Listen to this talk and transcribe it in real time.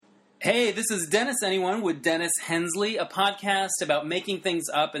Hey, this is Dennis Anyone with Dennis Hensley, a podcast about making things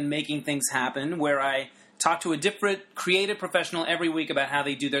up and making things happen, where I talk to a different creative professional every week about how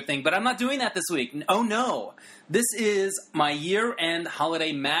they do their thing. But I'm not doing that this week. Oh, no. This is my year-end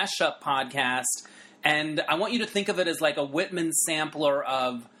holiday mashup podcast, and I want you to think of it as like a Whitman sampler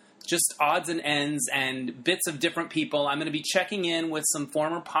of just odds and ends and bits of different people. I'm going to be checking in with some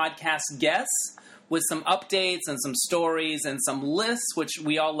former podcast guests, with some updates and some stories and some lists, which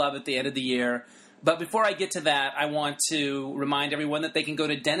we all love at the end of the year. But before I get to that, I want to remind everyone that they can go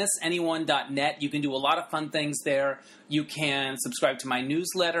to DennisAnyone.net. You can do a lot of fun things there. You can subscribe to my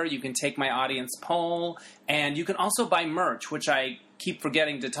newsletter. You can take my audience poll. And you can also buy merch, which I keep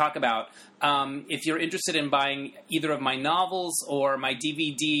forgetting to talk about. If you're interested in buying either of my novels or my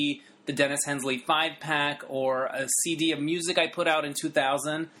DVD, the Dennis Hensley 5-pack, or a CD of music I put out in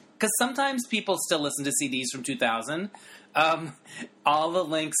 2000, because sometimes people still listen to CDs from 2000. All the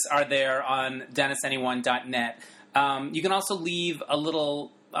links are there on DennisAnyone.net. You can also leave a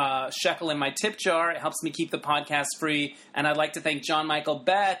little shekel in my tip jar. It helps me keep the podcast free. And I'd like to thank John Michael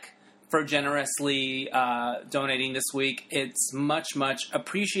Beck for generously donating this week. It's much, much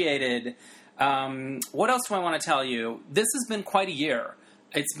appreciated. What else do I want to tell you? This has been quite a year.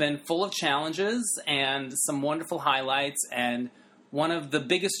 It's been full of challenges and some wonderful highlights, and one of the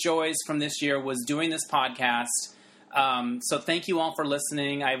biggest joys from this year was doing this podcast. So thank you all for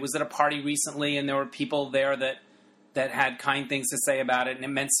listening. I was at a party recently, and there were people there that had kind things to say about it, and it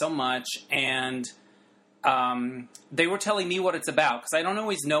meant so much. And they were telling me what it's about, because I don't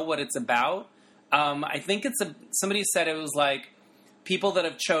always know what it's about. I think somebody said it was like people that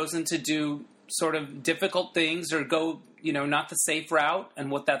have chosen to do sort of difficult things or go, not the safe route,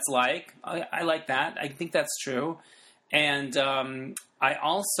 and what that's like. I like that. I think that's true. And I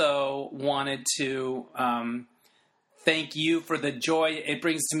also wanted to thank you for the joy it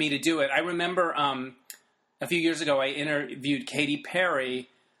brings to me to do it. I remember a few years ago I interviewed Katy Perry,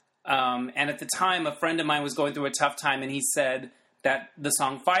 and at the time a friend of mine was going through a tough time, and he said that the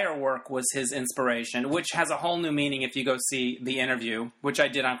song Firework was his inspiration, which has a whole new meaning if you go see the interview, which I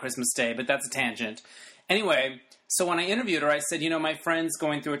did on Christmas Day, but that's a tangent. Anyway, so when I interviewed her, I said, my friend's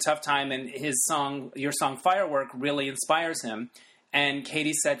going through a tough time, and your song Firework really inspires him. And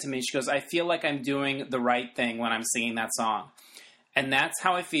Katy said to me, she goes, I feel like I'm doing the right thing when I'm singing that song. And that's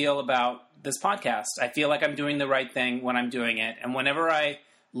how I feel about this podcast. I feel like I'm doing the right thing when I'm doing it. And whenever I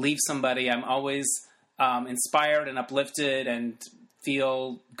leave somebody, I'm always inspired and uplifted and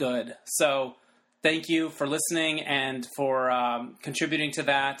feel good. So thank you for listening and for contributing to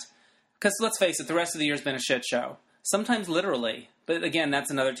that. Because let's face it, the rest of the year has been a shit show. Sometimes literally. But again, that's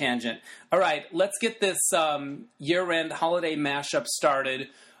another tangent. All right, let's get this year-end holiday mashup started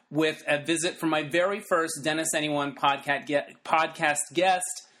with a visit from my very first Dennis Anyone podcast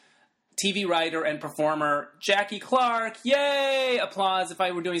guest, TV writer and performer, Jackie Clark. Yay! Applause. If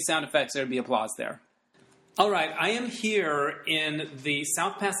I were doing sound effects, there would be applause there. All right, I am here in the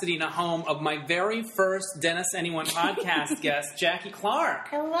South Pasadena home of my very first Dennis Anyone podcast guest, Jackie Clark.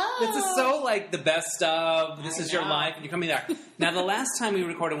 Hello. This is so like the best of, this is your life, and you're coming there. Now, the last time we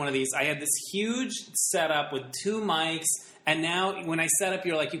recorded one of these, I had this huge setup with 2 mics, and now when I set up,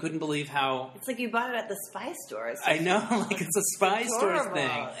 you're like, you couldn't believe how... It's like you bought it at the Spy Store. I know, like it's a Spy Store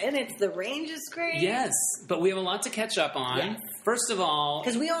thing. And the range is great. Yes, but we have a lot to catch up on. Yes. First of all...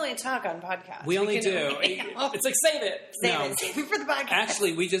 Because we only talk on podcasts. We only do. It's like, save it. Save it for the podcast.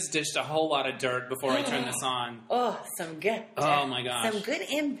 Actually, we just dished a whole lot of dirt before I turned this on. Oh, some good. Oh, my gosh. Some good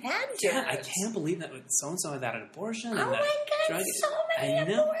and bad dirt. Yeah, I can't believe that so-and-so had an abortion. Oh, and my God, so many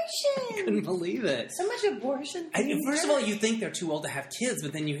abortions. I couldn't believe it. So much abortion. First of all, you think they're too old to have kids,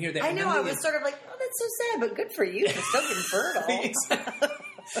 but then you hear that... I know, I was sort of like, oh, that's so sad, but good for you. You're still getting fertile.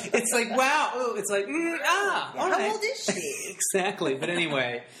 It's like, wow. Ooh, it's like, How right. old is she? Exactly. But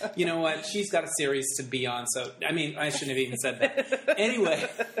anyway, you know what? She's got a series to be on, so, I shouldn't have even said that. Anyway.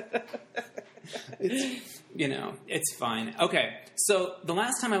 It's fine. Okay, so the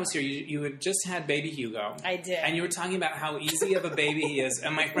last time I was here, you had just had baby Hugo. I did. And you were talking about how easy of a baby he is.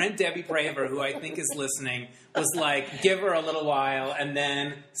 And my friend Debbie Praver, who I think is listening, was like, give her a little while and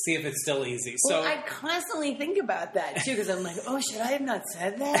then see if it's still easy. Well, I constantly think about that, too, because I'm like, oh, should I have not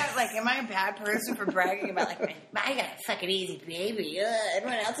said that? Like, am I a bad person for bragging about, like, I got a fucking easy baby.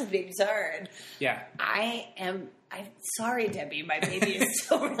 Everyone else's baby's hard. Yeah. I'm sorry, Debbie. My baby is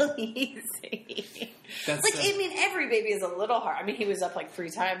so really easy. Every baby is a little hard. I mean, he was up like 3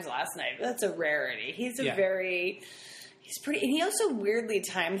 times last night. But that's a rarity. He's a very He's pretty, and he also weirdly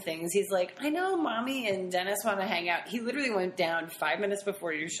timed things. He's like, I know Mommy and Dennis want to hang out. He literally went down 5 minutes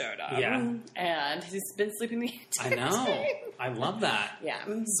before you showed up. Yeah. And he's been sleeping the entire I know. time. I love that. Yeah.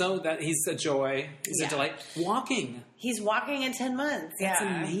 So that he's a joy. He's a delight. Walking. He's walking in 10 months. That's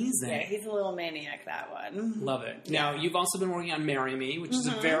yeah. amazing. Yeah, he's a little maniac, that one. Love it. Now, you've also been working on Marry Me, which is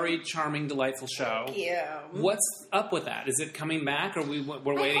a very charming, delightful show. Thank you. What's up with that? Is it coming back, or we're waiting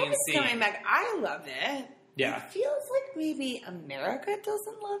I hope and it's seeing? coming back. I love it. Yeah. It feels like maybe America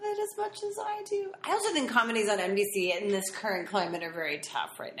doesn't love it as much as I do. I also think comedies on NBC in this current climate are very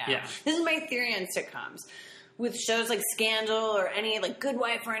tough right now. Yeah. This is my theory on sitcoms. With shows like Scandal or any, like, Good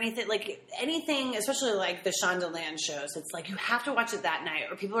Wife or anything, like, anything, especially like the Shonda Land shows, it's like you have to watch it that night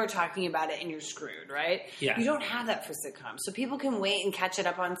or people are talking about it and you're screwed, right? Yeah. You don't have that for sitcoms. So people can wait and catch it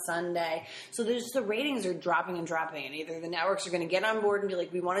up on Sunday. So the ratings are dropping and dropping, and either the networks are going to get on board and be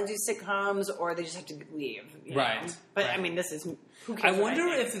like, we want to do sitcoms, or they just have to leave. You Right. know? But, Right. I mean, this is... Who I cares what wonder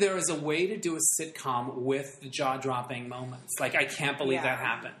think? if there is a way to do a sitcom with the jaw-dropping moments. Like, I can't believe Yeah. that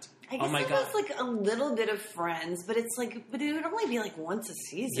happened. I guess Oh my it God. was like a little bit of Friends, but it's like, but it would only be like once a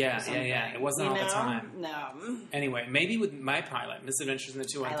season. Yeah, or something, yeah. It wasn't all the know? time. No. Anyway, maybe with my pilot, Misadventures in the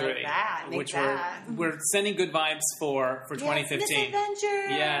 213, I like that. Make which that. we're sending good vibes for 2015. Misadventures.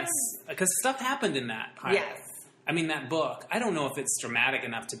 Yes, because stuff happened in that pilot. Yes. I mean, that book, I don't know if it's dramatic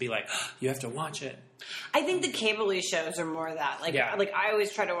enough to be like, you have to watch it. I think the cable-y shows are more that. Like, Yeah. like I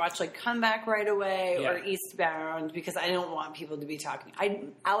always try to watch like Comeback Right Away or Yeah. Eastbound because I don't want people to be talking.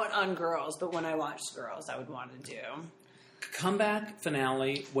 I'm out on Girls, but when I watch Girls, I would want to do Comeback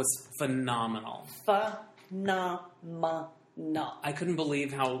finale was phenomenal. phenomenal. I couldn't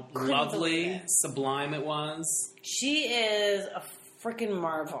believe how Couldn't lovely, believe it. sublime it was. She is a freaking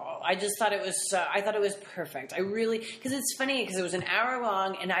marvel. I just thought it was I thought it was perfect. I really, because it's funny because it was an hour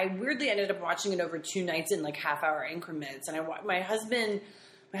long and I weirdly ended up watching it over 2 nights in like half-hour increments. And my husband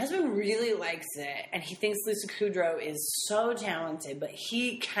really likes it and he thinks Lisa Kudrow is so talented, but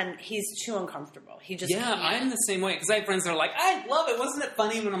he's too uncomfortable. He just Yeah, can't. I'm the same way. Because I have friends that are like, I love it. Wasn't it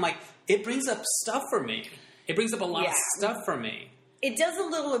funny? And I'm like, it brings up stuff for me. It brings up a lot of Yeah. stuff for me. It does a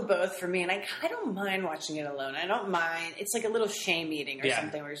little of both for me, and I don't mind watching it alone. I don't mind. It's like a little shame eating or Yeah.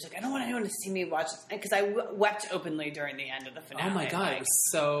 something where you're just like, I don't want anyone to see me watch it. Because I wept openly during the end of the finale. Oh my God, Like, it was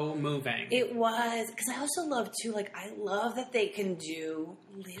so moving. it was, because I also love, too, like, I love that they can do,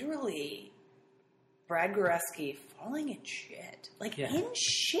 literally, Brad Goreski falling in shit. Like, Yeah. in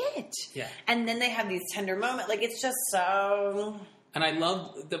shit. Yeah. And then they have these tender moments. Like, it's just so... And I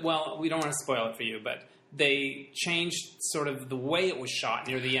love that, well, we don't want to spoil it for you, but they changed sort of the way it was shot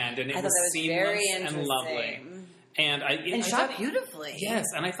near the end, and it I thought was that was seamless very and interesting. lovely. And I shot thought, beautifully. Yes,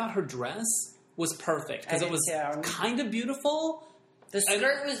 and I thought her dress was perfect because I it did was too. kind of beautiful, The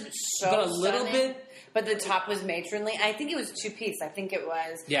skirt was so but a little stunning, bit- but the top was matronly. I think it was 2-piece. I think it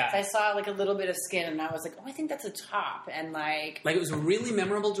was. Yeah. I saw like a little bit of skin, and I was like, "Oh, I think that's a top." And like, like it was a really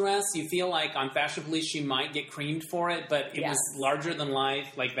memorable dress. You feel like on Fashion Police she might get creamed for it, but it Yes. was larger than life,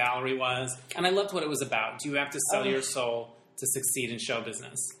 like Valerie was. And I loved what it was about. Do you have to sell your soul to succeed in show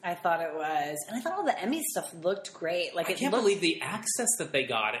business? I thought it was, and I thought all the Emmy stuff looked great. Like, I it can't looked, believe the access that they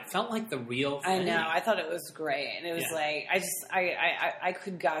got. It felt like the real thing. I know. I thought it was great, and it was Yeah. like I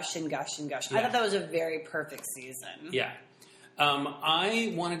could gush and gush and gush. I Yeah. thought that was a very perfect season. Yeah.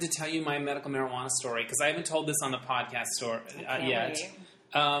 I wanted to tell you my medical marijuana story because I haven't told this on the podcast Can't yet.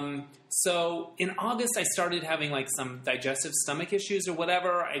 wait. So in August, I started having like some digestive stomach issues or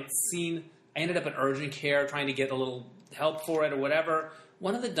whatever. I ended up at urgent care trying to get a little help for it or whatever.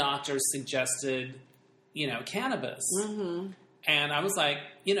 One of the doctors suggested, cannabis. Mm-hmm. And I was like,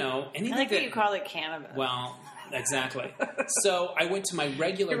 anything I like that that you call it cannabis. well, exactly. So I went to my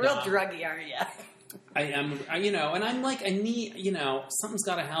regular You're real doc. druggy, aren't you? I am, and I'm like, I need, something's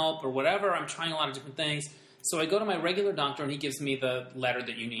got to help or whatever. I'm trying a lot of different things. So I go to my regular doctor and he gives me the letter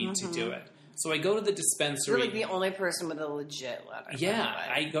that you need to do it. So I go to the dispensary. You're like the only person with a legit letter. Yeah, by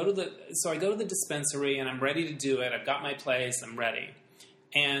the way. I go to the dispensary and I'm ready to do it. I've got my place. I'm ready.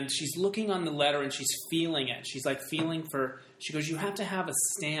 And she's looking on the letter and she's feeling it. She's like she goes, you have to have a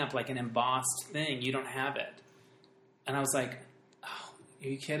stamp, like an embossed thing. You don't have it. And I was like, oh, are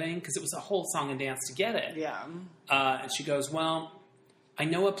you kidding? Because it was a whole song and dance to get it. Yeah. And she goes, well, I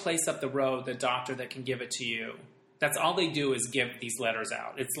know a place up the road, the doctor that can give it to you. That's all they do is give these letters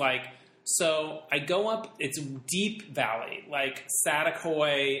out. It's like, so I go up, it's Deep Valley, like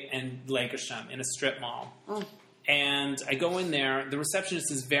Saticoy and Lakersham in a strip mall. Oh. And I go in there. The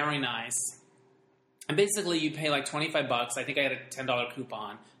receptionist is very nice. And basically, you pay like $25. I think I had a $10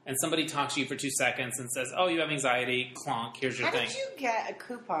 coupon. And somebody talks to you for 2 seconds and says, oh, you have anxiety, clonk, here's your thing. How did you get a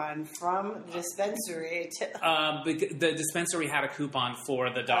coupon from the dispensary the dispensary had a coupon for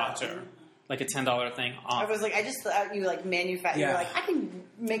the doctor. Like a $10 thing off. I was like, I just thought you like manufacture. Yeah. You're like, I can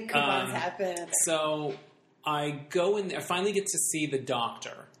make coupons happen. So I go in there, I finally get to see the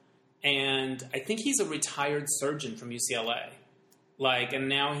doctor. And I think he's a retired surgeon from UCLA. Like, and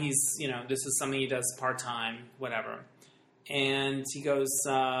now he's, you know, this is something he does part-time, whatever. And he goes,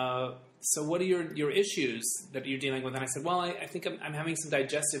 so what are your issues that you're dealing with? And I said, well, I think I'm having some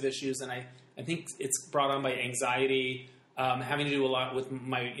digestive issues, and I think it's brought on by anxiety, having to do a lot with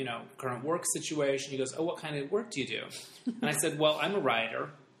my, you know, current work situation. He goes, oh, what kind of work do you do? And I said, well, I'm a writer.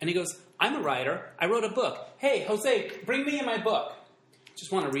 And he goes, I'm a writer. I wrote a book. Hey, Jose, bring me in my book.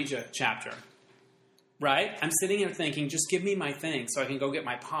 Just want to read you a chapter. Right? I'm sitting here thinking, just give me my thing so I can go get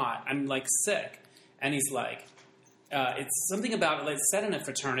my pot. I'm, like, sick. And he's like, it's something about, like, set in a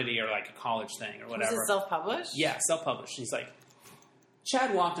fraternity or, like, a college thing or whatever. Was it self-published? Yeah, self-published. He's like,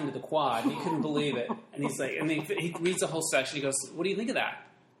 Chad walked into the quad, and he couldn't believe it. And he's like, and he reads a whole section. He goes, what do you think of that?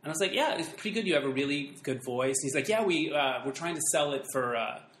 And I was like, yeah, it's pretty good. You have a really good voice. And he's like, yeah, we're trying to sell it for,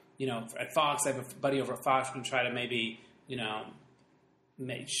 you know, at Fox. I have a buddy over at Fox who can try to maybe, you know,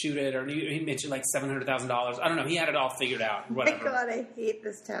 shoot it, or he mentioned like $700,000. I don't know. He had it all figured out. Or whatever. My God, I hate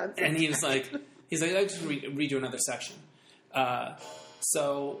this town. And he was like, I'll just read you another section.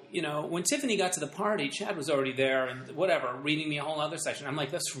 So, you know, when Tiffany got to the party, Chad was already there and whatever, reading me a whole other section. I'm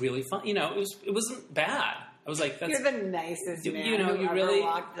like, that's really fun. You know, it wasn't bad. I was like, that's... You're the nicest man you know, who you ever really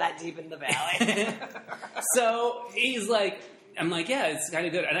walked that deep in the valley. So he's like, I'm like, yeah, it's kind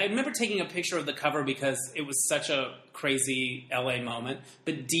of good. And I remember taking a picture of the cover because it was such a crazy LA moment,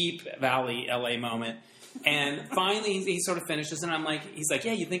 but deep valley LA moment. And finally he sort of finishes and I'm like, he's like,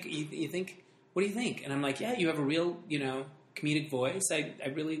 yeah, you think, what do you think? And I'm like, yeah, you have a real, you know, comedic voice. I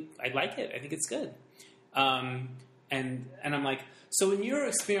like it. I think it's good. And I'm like, so in your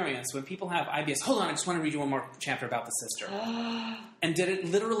experience, when people have IBS, hold on, I just want to read you one more chapter about the sister. And did it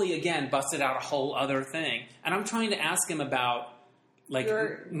literally, again, busted out a whole other thing. And I'm trying to ask him about, like,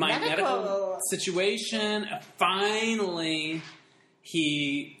 my medical situation. Finally,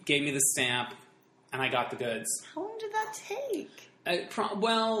 he gave me the stamp, and I got the goods. How long did that take?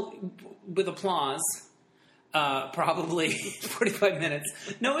 Well, with applause, probably 45 minutes.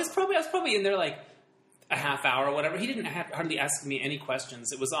 No, I was probably in there, like, a half hour or whatever. He didn't hardly ask me any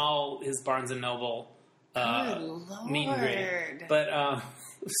questions. It was all his Barnes & Noble meet and greet. But it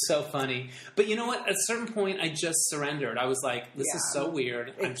was so funny. But you know what? At a certain point, I just surrendered. I was like, this is so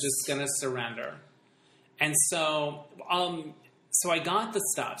weird. I'm just going to surrender. And so I got the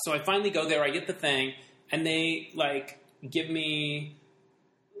stuff. So I finally go there. I get the thing. And they, like, give me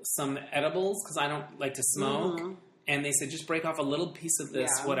some edibles because I don't like to smoke. Mm-hmm. And they said, just break off a little piece of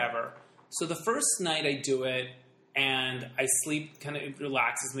this, whatever. So the first night I do it, and I sleep, kind of, it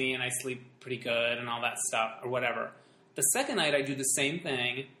relaxes me, and I sleep pretty good and all that stuff, or whatever. The second night I do the same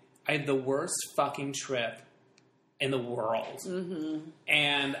thing. I had the worst fucking trip in the world. Mm-hmm.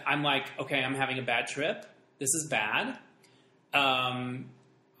 And I'm like, okay, I'm having a bad trip. This is bad.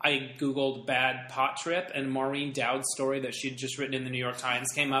 I Googled bad pot trip, and Maureen Dowd's story that she'd just written in the New York Times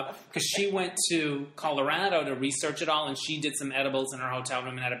came up because she went to Colorado to research it all, and she did some edibles in her hotel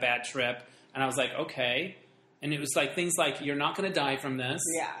room and had a bad trip. And I was like, okay. And it was like things like, you're not going to die from this.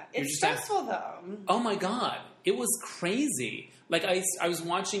 Yeah. It's stressful, though. Oh, my God. It was crazy. Like, I was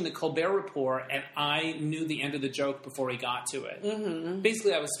watching the Colbert Report, and I knew the end of the joke before he got to it. Mm-hmm.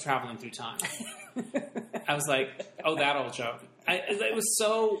 Basically, I was traveling through time. I was like, oh, that old joke. It was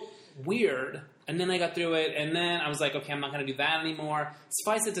so weird. And then I got through it, and then I was like, okay, I'm not going to do that anymore.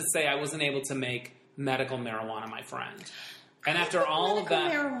 Suffice it to say, I wasn't able to make medical marijuana my friend. And after all of that...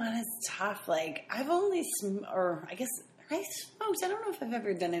 Medical marijuana is tough. Like, I've only... I guess I smoked. I don't know if I've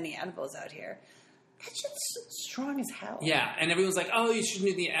ever done any edibles out here. That shit's strong as hell. Yeah, and everyone's like, oh, you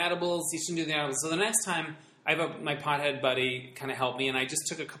shouldn't do the edibles. You shouldn't do the edibles. So the next time... I have my pothead buddy kind of helped me, and I just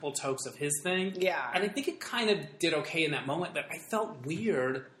took a couple tokes of his thing. Yeah. And I think it kind of did okay in that moment, but I felt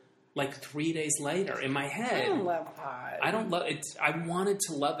weird like 3 days later in my head. I don't love pot. I don't love it. I wanted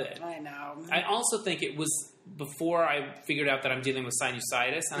to love it. I know. I also think it was before I figured out that I'm dealing with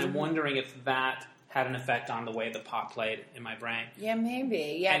sinusitis, and I'm wondering if that had an effect on the way the pot played in my brain. Yeah,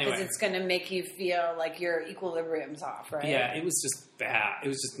 maybe. Yeah, because it's going to make you feel like your equilibrium's off, right? Yeah, it was just bad. It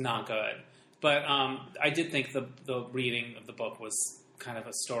was just not good. But I did think the reading of the book was kind of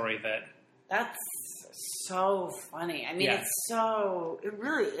a story that That's so funny. I mean, Yeah. it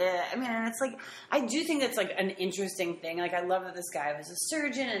really is. I mean, and it's like, I do think that's like an interesting thing. Like, I love that this guy was a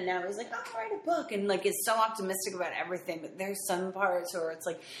surgeon and now he's like, I'll write a book, and like is so optimistic about everything. But there's some parts where it's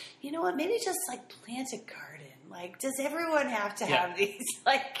like, you know what, maybe just like plant a garden. Like, does everyone have to have these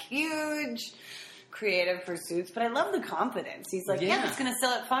like huge creative pursuits? But I love the confidence. He's like, yeah, it's going to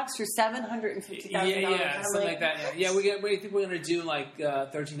sell at Fox for $750,000. Yeah, something like that. Yeah, what do you think we're going to do? Like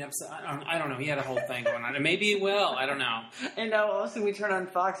 13 episodes? I don't know. He had a whole thing going on, and maybe he will. I don't know. And now all of a sudden we turn on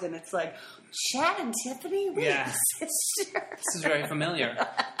Fox, and it's like Chad and Tiffany. Wait, sister. This is very familiar.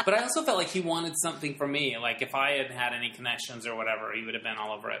 But I also felt like he wanted something from me. Like if I had any connections or whatever, he would have been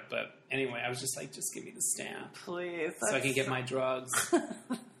all over it. But anyway, I was just like, just give me the stamp, please, so I can get my drugs.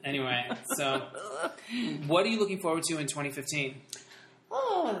 Anyway, so what are you looking forward to in 2015?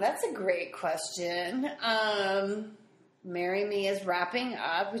 Oh, that's a great question. Marry Me is wrapping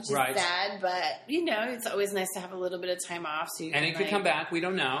up, which is sad, but, you know, it's always nice to have a little bit of time off. So you and it could come back. We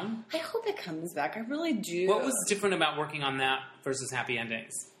don't know. I hope it comes back. I really do. What was different about working on that versus Happy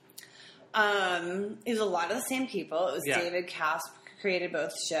Endings? It was a lot of the same people. It was David Casp created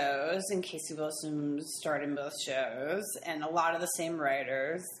both shows, and Casey Wilson starred in both shows, and a lot of the same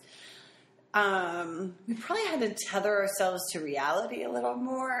writers. We probably had to tether ourselves to reality a little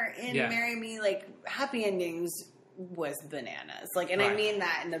more in Marry Me. Like, Happy Endings was bananas. Like, and I mean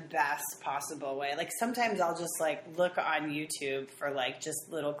that in the best possible way. Like, sometimes I'll just, like, look on YouTube for, like, just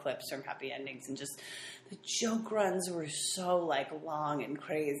little clips from Happy Endings, and just the joke runs were so, like, long and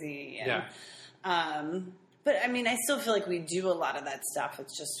crazy. And, but, I mean, I still feel like we do a lot of that stuff.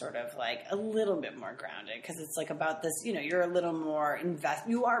 It's just sort of, like, a little bit more grounded, because it's, like, about this, you know, you're a little more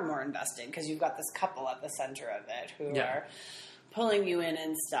you are more invested, because you've got this couple at the center of it who are pulling you in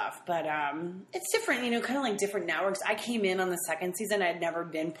and stuff. But it's different, you know, kind of like different networks. I came in on the second season. I had never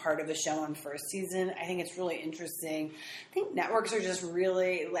been part of the show on first season. I think it's really interesting. I think networks are just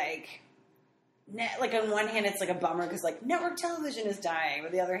really, like on one hand, it's like a bummer because, like, network television is dying.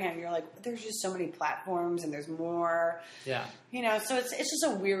 But the other hand, you're like, there's just so many platforms and there's more. Yeah. You know, so it's just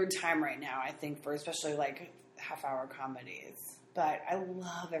a weird time right now, I think, for especially, like, half-hour comedies. But I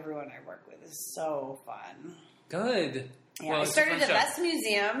love everyone I work with. It's so fun. Good. Yeah, well, I started a Vest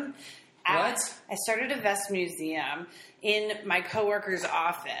Museum. I started a Vest Museum in my coworker's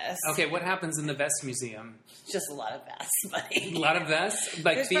office. Okay, what happens in the Vest Museum? Just a lot of vests, buddy. A lot of vests?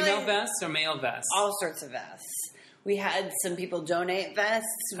 Like female vests or male vests? All sorts of vests. We had some people donate vests.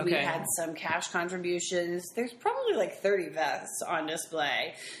 Okay. We had some cash contributions. There's probably like 30 vests on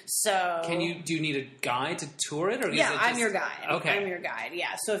display. So, do you need a guide to tour it? Or I'm your guide. Okay. I'm your guide,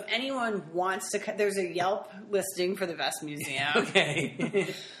 yeah. So if anyone wants to... There's a Yelp listing for the Vest Museum. Okay.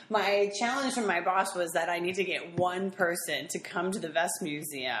 My challenge from my boss was that I need to get one person to come to the Vest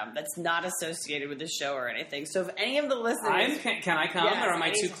Museum that's not associated with the show or anything. So if any of the listeners... Can I come, or am I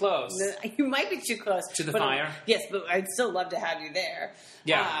too close? You might be too close. To the fire? Yes, but I'd still love to have you there.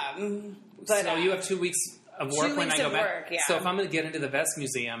 Yeah. So you have 2 weeks of work when I go back? Yeah. So if I'm going to get into the Vest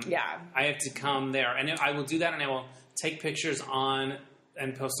Museum, I have to come there. And I will do that, and I will take pictures on...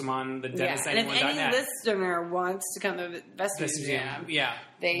 and post them on the DennisAnyone.net. And if any listener wants to come to the Vest Museum,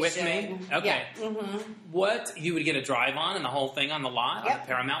 they with should. Me? Okay. Yeah. Mm-hmm. What, you would get a drive on and the whole thing on the lot, on the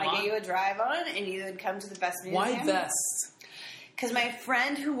Paramount lot? I get you a drive on, and you would come to the Vest Museum. Why Vest? Because my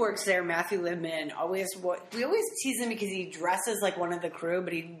friend who works there, Matthew Libman, we always tease him because he dresses like one of the crew,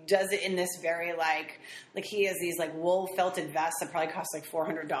 but he does it in this very like he has these like wool felted vests that probably cost like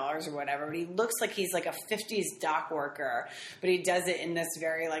 $400 or whatever. But he looks like he's like a 50s dock worker, but he does it in this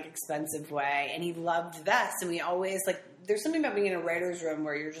very like expensive way. And he loved vests, and we always like. There's something about being in a writer's room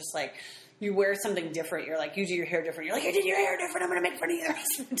where you're just like. You wear something different. You're like, you do your hair different. You're like, you did your hair different. I'm going to make fun of you the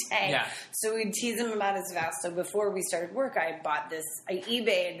rest of the day. Yeah. So we'd tease him about his vest. So before we started work, I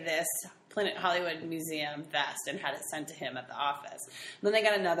eBayed this Planet Hollywood Museum vest and had it sent to him at the office. And then they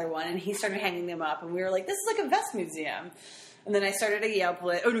got another one, and he started hanging them up. And we were like, this is like a vest museum. And then I started a Yelp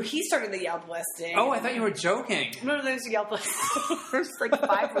list. Oh, no, he started the Yelp listing. Oh, I thought you were joking. No, there's a Yelp listing. There's like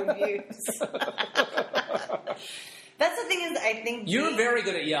 5 reviews. That's the thing is, I think... You're very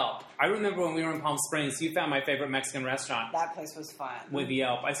good at Yelp. I remember when we were in Palm Springs, you found my favorite Mexican restaurant. That place was fun. With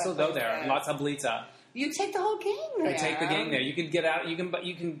Yelp. I still go there. La Tablita. You take the whole gang there. I take the gang there. You can get out... You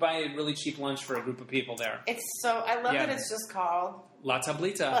can buy a really cheap lunch for a group of people there. It's so... I love that it's just called... La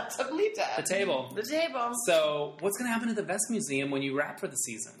Tablita. La Tablita. The table. The table. So, what's going to happen to the Vest Museum when you wrap for the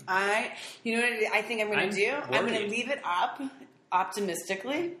season? You know what I think I'm going to do? Worried. I'm going to leave it up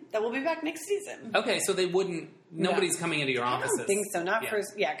optimistically that we'll be back next season. Okay, so they wouldn't. Nobody's coming into your I offices. don't think so. Not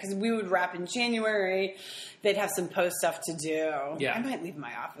first. Yeah, because we would wrap in January. They'd have some post stuff to do. Yeah. I might leave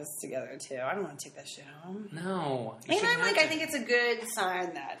my office together too. I don't want to take that shit home. No. And I think it's a good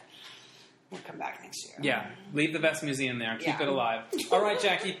sign that we'll come back next year. Yeah, leave the best museum there. Keep Yeah. it alive. All right,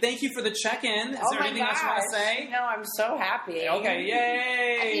 Jackie, thank you for the check-in. Is there anything else you want to say? No, I'm so happy. Okay,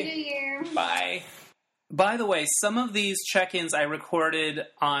 yay! Happy New Year. Bye. By the way, some of these check-ins I recorded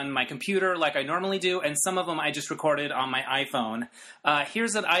on my computer like I normally do, and some of them I just recorded on my iPhone.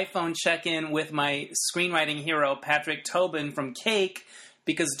 Here's an iPhone check-in with my screenwriting hero, Patrick Tobin from Cake,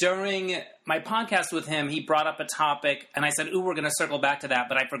 because during my podcast with him, he brought up a topic, and I said, ooh, we're going to circle back to that,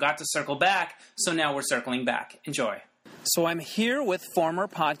 but I forgot to circle back, so now we're circling back. Enjoy. So I'm here with former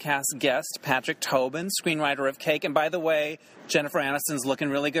podcast guest Patrick Tobin, screenwriter of Cake. And by the way, Jennifer Aniston's looking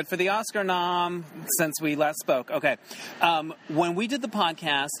really good for the Oscar nom since we last spoke. Okay. When we did the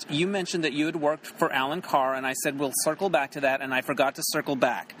podcast, you mentioned that you had worked for Alan Carr, and I said we'll circle back to that, and I forgot to circle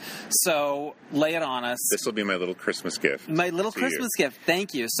back. So lay it on us. This will be my little Christmas gift. My little Christmas gift.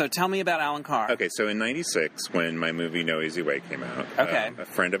 Thank you. So tell me about Alan Carr. Okay, so in '96, when my movie No Easy Way came out, a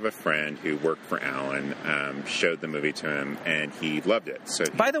friend of a friend who worked for Alan showed the movie to him, and he loved it. So,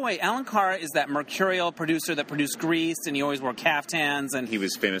 by the way, Alan Carr is that mercurial producer that produced Grease, and he always wore caftans. And he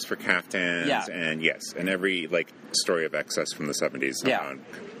was famous for caftans, and yes, and every story of excess from the '70s.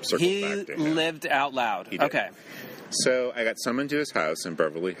 He back to him. lived out loud. He did. Okay. So I got summoned to his house in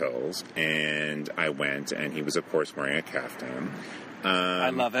Beverly Hills, and I went, and he was, of course, wearing a caftan. I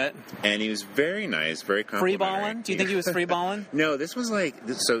love it. And he was very nice, very complimentary. Free balling? Do you think he was free balling? No, this was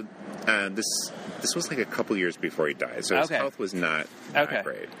this was like a couple years before he died, so his health was not that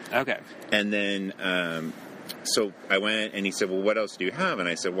great. Okay. And then, so I went, and he said, well, what else do you have? And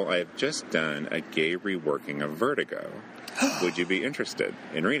I said, well, I've just done a gay reworking of Vertigo. Would you be interested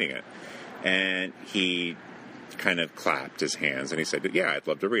in reading it? And he kind of clapped his hands, and he said, yeah, I'd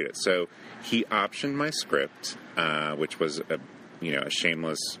love to read it. So he optioned my script, which was a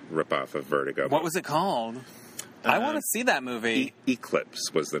shameless ripoff of Vertigo. What was it called? I want to see that movie.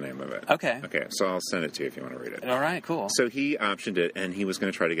 Eclipse was the name of it. Okay. Okay, so I'll send it to you if you want to read it. All right, cool. So he optioned it, and he was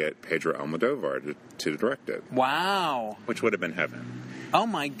going to try to get Pedro Almodovar to direct it. Wow. Which would have been heaven. Oh,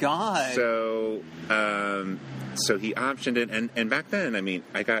 my God. So so he optioned it, and back then, I mean,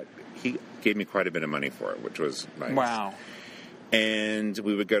 he gave me quite a bit of money for it, which was nice. Wow. And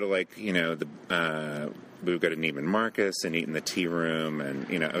we would go to we would go to Neiman Marcus and eat in the tea room, and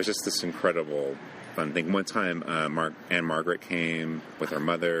it was just this incredible fun thing. One time, Anne Margaret came with her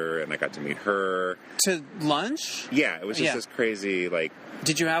mother, and I got to meet her. To lunch? Yeah, it was just this crazy,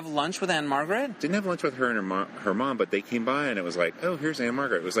 Did you have lunch with Anne Margaret? Didn't have lunch with her and her mom, but they came by, and it was like, oh, here's Anne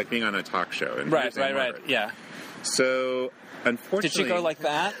Margaret. It was like being on a talk show. And right, yeah. So, unfortunately... Did she go like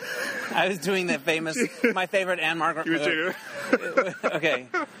that? I was doing my favorite Anne Margaret movie. Okay.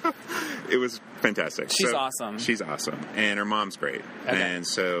 It was fantastic. She's awesome. She's awesome. And her mom's great. Okay. And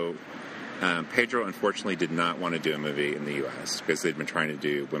so... Pedro, unfortunately, did not want to do a movie in the U.S. because they'd been trying to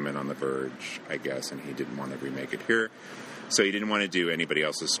do Women on the Verge, I guess, and he didn't want to remake it here. So he didn't want to do anybody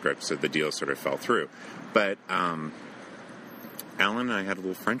else's script, so the deal sort of fell through. But Alan and I had a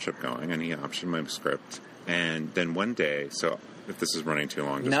little friendship going, and he optioned my script. And then one day, so if this is running too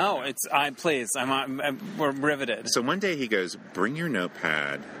long... No, please, we're riveted. So one day he goes, bring your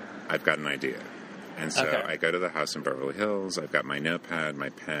notepad, I've got an idea. And so I go to the house in Beverly Hills. I've got my notepad, my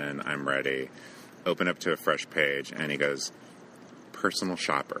pen. I'm ready. Open up to a fresh page. And he goes, personal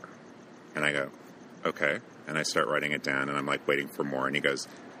shopper. And I go, okay. And I start writing it down. And I'm waiting for more. And he goes,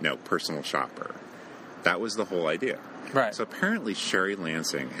 no, personal shopper. That was the whole idea. Right. So apparently Sherry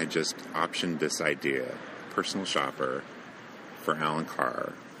Lansing had just optioned this idea, personal shopper, for Alan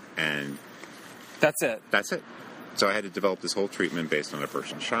Carr. And that's it. That's it. So I had to develop this whole treatment based on a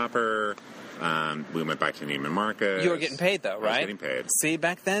personal shopper. We went back to Neiman Marcus. You were getting paid, though, right? I was getting paid. See,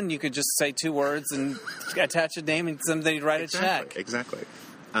 back then, you could just say 2 words and attach a name and somebody'd write a check. Exactly.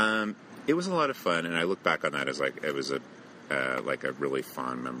 It was a lot of fun, and I look back on that as it was a really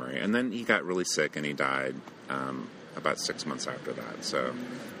fond memory. And then he got really sick, and he died about 6 months after that. So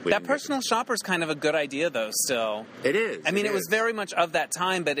that personal shopper's kind of a good idea, though. Still, it is. I mean, it was very much of that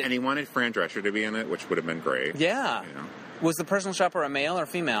time, but and he wanted Fran Drescher to be in it, which would have been great. Yeah. Was the personal shopper a male or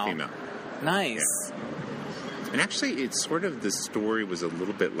female? Female. Nice. Yeah. And actually, it's sort of, the story was a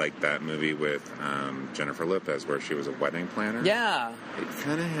little bit like that movie with Jennifer Lopez, where she was a wedding planner. Yeah. It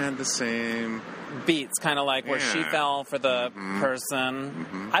kind of had the same beats, kind of like where she fell for the person.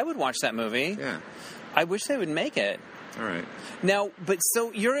 Mm-hmm. I would watch that movie. Yeah. I wish they would make it. All right. Now,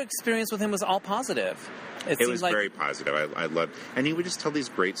 so your experience with him was all positive. It seemed was like, very positive. I loved, and he would just tell these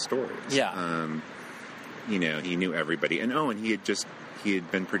great stories. Yeah. You know, he knew everybody, and he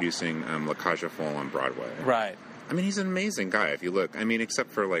had been producing La Cage aux Folles on Broadway. Right. I mean, he's an amazing guy. If you look, I mean,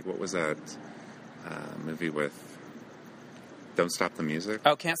 except for like what was that movie with Don't Stop the Music?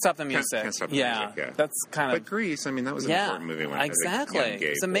 Oh, Can't Stop the Music. Can't Stop the Music. Yeah, that's kind of. But Grease, I mean, that was an important movie when exactly. it had a young gay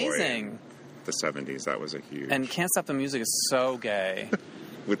It's amazing. boy in the 70s. That was a huge. And Can't Stop the Music is so gay.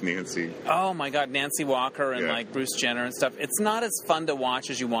 With Nancy. Oh my God, Nancy Walker and like Bruce Jenner and stuff. It's not as fun to watch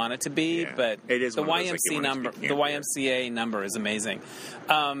as you want it to be, but it is the YMCA YMCA number is amazing.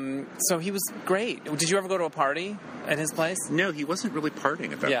 So he was great. Did you ever go to a party at his place? No, he wasn't really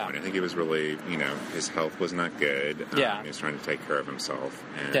partying at that point. I think he was really, his health was not good. He was trying to take care of himself,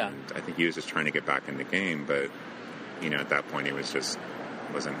 and I think he was just trying to get back in the game. But at that point, he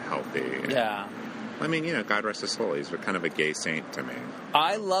wasn't healthy. I mean, God rest his soul. He's kind of a gay saint to me.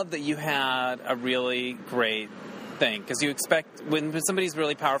 I love that you had a really great thing, because you expect, when somebody's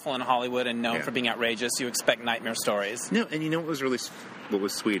really powerful in Hollywood and known for being outrageous, you expect nightmare stories. No, and what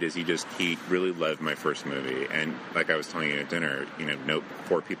was sweet is he really loved my first movie, and like I was telling you at dinner,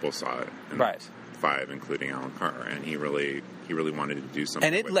 4 people saw it. Right. 5, including Alan Carr, and he really wanted to do something.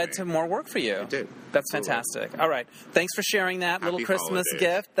 And it led to more work for you. It did. That's fantastic. All right. Thanks for sharing that little Christmas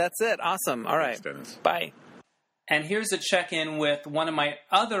gift. That's it. Awesome. All right. Thanks, Dennis. Bye. And here's a check-in with one of my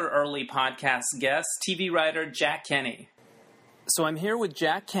other early podcast guests, TV writer Jack Kenny. So I'm here with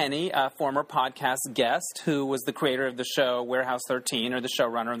Jack Kenny, a former podcast guest who was the creator of the show Warehouse 13, or the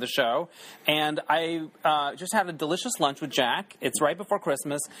showrunner of the show. And I just had a delicious lunch with Jack. It's right before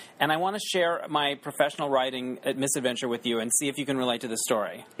Christmas, and I want to share my professional writing misadventure with you and see if you can relate to this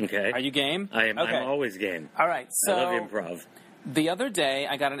story. Okay. Are you game? I am. Okay. I'm always game. All right. So I love improv. The other day,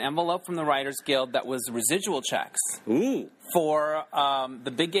 I got an envelope from the Writers Guild that was residual checks. Ooh. For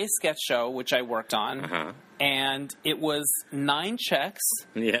the Big Gay Sketch Show, which I worked on. Uh-huh. And it was 9 checks.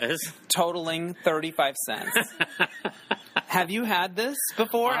 Yes. Totaling 35 cents. Have you had this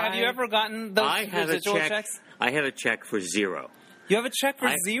before? Have you ever gotten those residual checks? I have a check for 0. You have a check for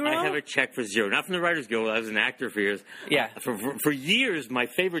 0? I have a check for 0. Not from the Writers Guild. I was an actor for years. Yeah. For years, my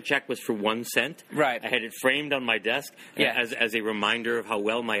favorite check was for 1 cent. Right. I had it framed on my desk as a reminder of how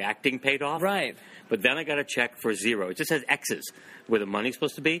well my acting paid off. Right. But then I got a check for 0. It just has X's where the money's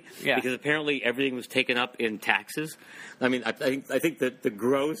supposed to be. Yeah. Because apparently everything was taken up in taxes. I mean, I think that the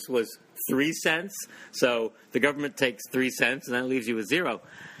gross was 3 cents. So the government takes 3 cents, and that leaves you with 0.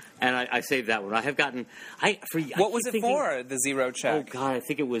 And I saved that one. I have gotten. What was it for, the 0 check? Oh God, I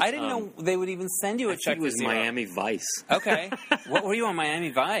think it was. I didn't know they would even send you a check. It was for 0. Miami Vice. Okay, what were you on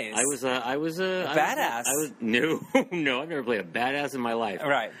Miami Vice? I was a badass. No, I've never played a badass in my life.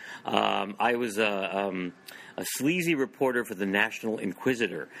 Right. I was a sleazy reporter for the National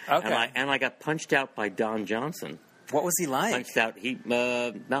Inquisitor. Okay. And I got punched out by Don Johnson. What was he like? Punched out. He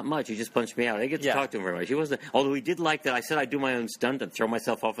not much. He just punched me out. I didn't get to talk to him very much. He wasn't. Although he did like that. I said I'd do my own stunt and throw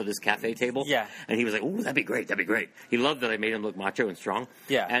myself off of this cafe table. Yeah. And he was like, "Ooh, that'd be great. That'd be great." He loved that I made him look macho and strong.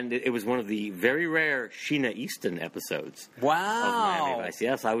 Yeah. And it was one of the very rare Sheena Easton episodes. Wow. Of Miami Vice.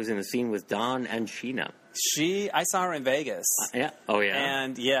 Yes, I was in a scene with Don and Sheena. I saw her in Vegas. Yeah. Oh, yeah.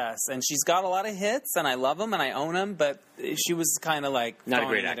 And yes, and she's got a lot of hits, and I love them, and I own them. But she was kind of like not a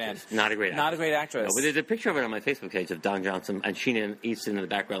great actress. Not a great actress. No, but there's a picture of it on my Facebook page of Don Johnson and Sheena Easton in the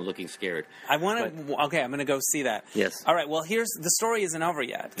background looking scared. I want to. Okay, I'm going to go see that. Yes. All right. Well, the story isn't over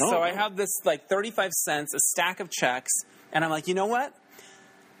yet. Oh, so I have this 35 cents, a stack of checks, and I'm like, you know what?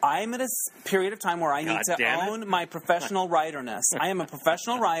 I'm at a period of time where I need to own my professional writerness. I am a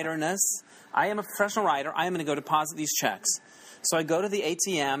professional writerness. I am a professional writer. I am going to go deposit these checks. So I go to the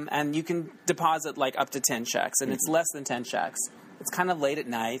ATM, and you can deposit like up to 10 checks, and it's less than 10 checks. It's kind of late at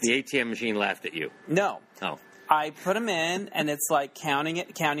night. The ATM machine laughed at you. No. Oh. I put them in, and it's like counting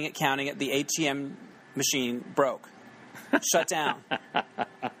it. The ATM machine broke. Shut down.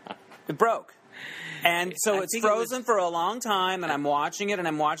 It broke. And so it's frozen for a long time, and I'm watching it.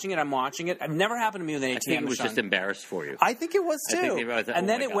 It never happened to me with an ATM machine. I think it was just embarrassed for you. I think it was too. And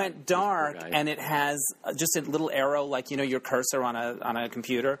then it went dark, God. and it has just a little arrow, like your cursor on a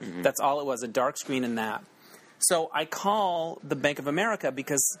computer. Mm-hmm. That's all it was, a dark screen and that. So I call the Bank of America,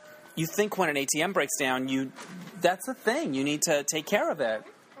 because you think when an ATM breaks down, that's a thing. You need to take care of it.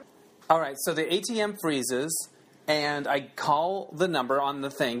 All right, so the ATM freezes. And I call the number on the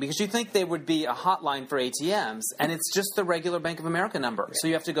thing, because you think there would be a hotline for ATMs, and it's just the regular Bank of America number. So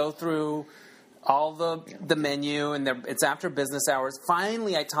you have to go through all the menu, and it's after business hours.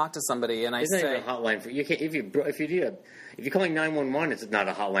 Finally, I talk to somebody, and I Isn't say, it a hotline for you? If you're calling 911, it's not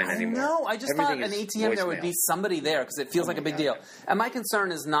a hotline anymore. No, I just thought Everything an is ATM there would voicemail. be somebody there because it feels like a big deal. And my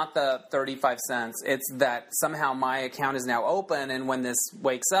concern is not the 35 cents; it's that somehow my account is now open, and when this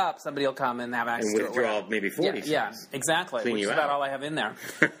wakes up, somebody will come and have access And to withdraw it. maybe 40 cents. Yeah, exactly. Clean Which you is about out. all I have in there.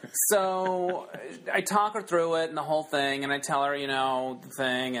 So I talk her through it and the whole thing, and I tell her, the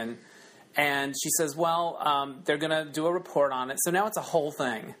thing, and she says, well, they're going to do a report on it. So now it's a whole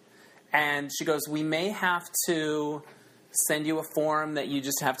thing. And she goes, we may have to send you a form that you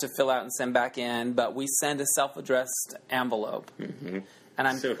just have to fill out and send back in, but we send a self-addressed envelope. Mm-hmm. And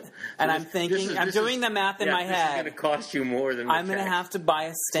I'm thinking, I'm doing the math in my This is head. going to cost you more than the I'm going to check. have to buy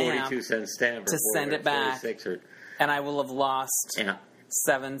a stamp 42-cent stamp to send it back, 46 or, and I will have lost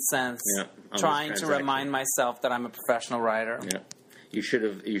 7 cents on this trying to transaction. remind myself that I'm a professional writer. Yeah. You should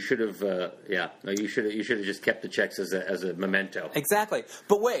have. You should have just kept the checks as a memento. Exactly.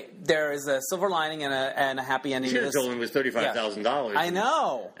 But wait, there is a silver lining and a happy ending You to should have this. told him it was $35,000. I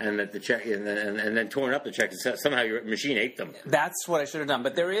know. And that the check, and then torn up the check. And somehow your machine ate them. That's what I should have done.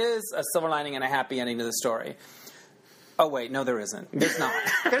 But there is a silver lining and a happy ending to the story. Oh, wait, no, there isn't. There's not.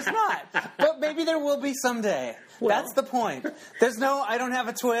 There's not. But maybe there will be someday. Well, that's the point. I don't have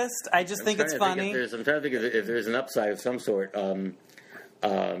a twist. I just think it's funny. I'm trying to think if there's an upside of some sort.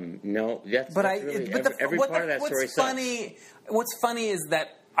 No, that's really, every part of that story sucks. What's funny is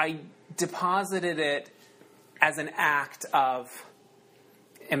that I deposited it as an act of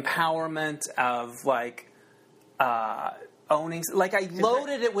empowerment, of owning, I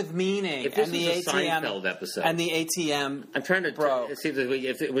loaded it with meaning. If this and the was a ATM Seinfeld episode, and the ATM, I'm trying to broke. see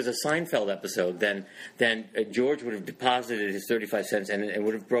if it was a Seinfeld episode, then George would have deposited his 35 cents and it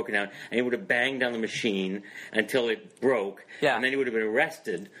would have broken out, and he would have banged on the machine until it broke, Yeah. and then he would have been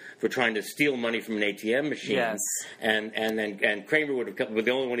arrested for trying to steal money from an ATM machine. Yes. And then Kramer would have come, but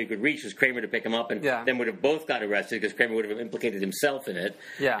the only one he could reach was Kramer to pick him up, and Yeah. then would have both got arrested because Kramer would have implicated himself in it.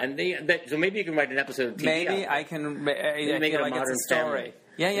 Yeah. And so maybe you can write an episode of TV. Maybe out. I can. I Make it feel a like modern it's a story. family.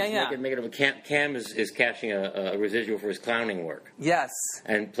 Yeah. Make it Cam is cashing a residual for his clowning work, Yes.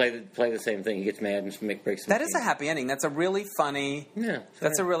 and play the same thing. He gets mad and breaks. That is a happy ending. That's a really funny. Yeah,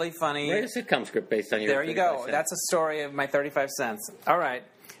 That's a really funny. Write a sitcom script based on your. There you go. 35 cents. That's a story of my 35 cents. All right.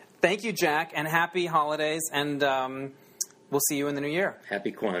 Thank you, Jack, and happy holidays, and we'll see you in the new year.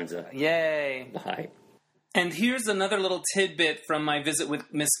 Happy Kwanzaa. Yay. Bye. And here's another little tidbit from my visit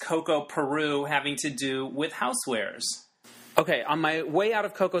with Miss Coco Peru having to do with housewares. Okay, on my way out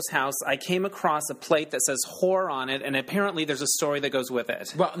of Coco's house, I came across a plate that says whore on it, and apparently there's a story that goes with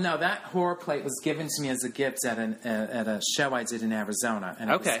it. Well, no, that horror plate was given to me as a gift at a show I did in Arizona, and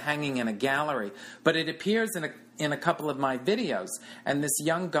it was hanging in a gallery. But it appears in a couple of my videos, and this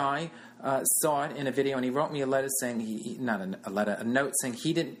young guy saw it in a video, and he wrote me a letter saying a note saying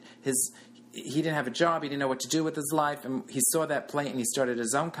he didn't have a job, he didn't know what to do with his life, and he saw that plate and he started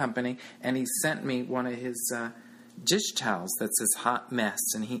his own company, and he sent me one of his dish towels that says Hot Mess,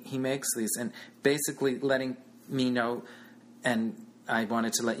 and he makes these, and basically letting me know, and I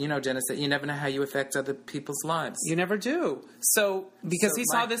wanted to let you know, Dennis, that you never know how you affect other people's lives. You never do. So, because he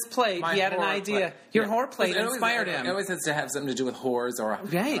saw this plate, he had an idea. Plate. Your whore plate It always- inspired him. It always has to have something to do with whores or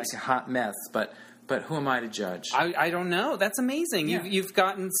like a hot mess, but who am I to judge? I don't know. That's amazing. Yeah. You've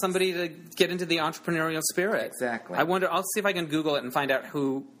gotten somebody to get into the entrepreneurial spirit. Exactly. I wonder. I'll see if I can Google it and find out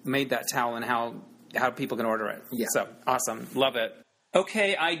who made that towel and how people can order it. Yeah. So awesome. Love it.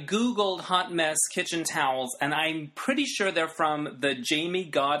 Okay, I Googled Hot Mess kitchen towels, and I'm pretty sure they're from the Jamie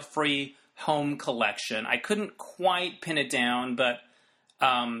Godfrey Home Collection. I couldn't quite pin it down, but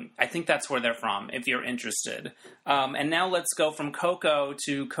I think that's where they're from, if you're interested. And now let's go from Coco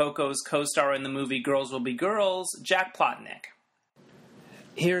to Coco's co-star in the movie Girls Will Be Girls, Jack Plotnick.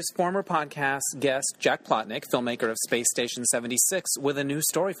 Here's former podcast guest Jack Plotnick, filmmaker of Space Station 76, with a new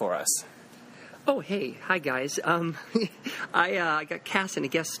story for us. Oh, hey. Hi, guys. I got cast in a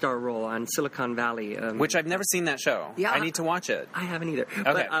guest star role on Silicon Valley. Which I've never seen that show. Yeah, I need to watch it. I haven't either. Okay.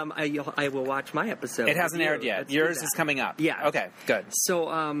 But I will watch my episode. It hasn't with you. aired yet. Let's do Yours that. is coming up. Yeah. Okay, good.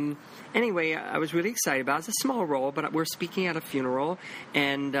 So, anyway, I was really excited about it. It's a small role, but we're speaking at a funeral,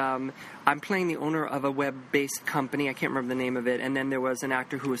 and I'm playing the owner of a web-based company. I can't remember the name of it. And then there was an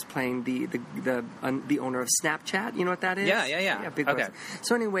actor who was playing the owner of Snapchat. You know what that is? Yeah. Big Okay. person.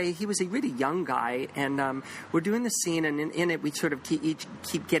 So anyway, he was a really young guy, and we're doing the scene, and in it we sort of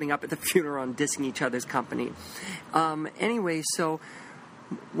keep getting up at the funeral and dissing each other's company. Anyway, so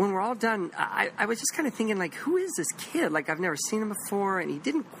when we're all done, I was just kind of thinking, like, who is this kid? Like, I've never seen him before, and he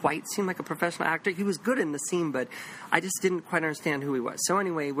didn't quite seem like a professional actor. He was good in the scene, but I just didn't quite understand who he was. So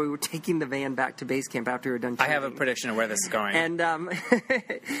anyway, we were taking the van back to base camp after we were done shooting. I have a prediction of where this is going. And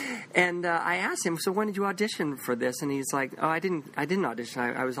I asked him, so when did you audition for this? And he's like, oh, I didn't audition.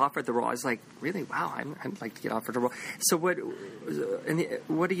 I was offered the role. I was like, really? Wow, I'd like to get offered a role. So what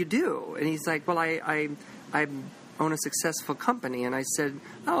do you do? And he's like, well, I own a successful company. And I said,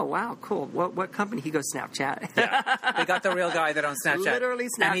 oh, wow, cool. What company? He goes, Snapchat. Yeah. They got the real guy that owns Snapchat. Literally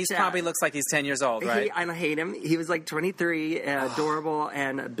Snapchat. And he probably looks like he's 10 years old, right? I hate him. He was like 23, adorable,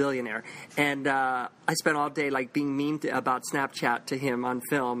 and a billionaire. And I spent all day like being mean about Snapchat to him on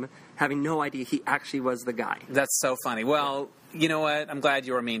film, having no idea he actually was the guy. That's so funny. Well, you know what? I'm glad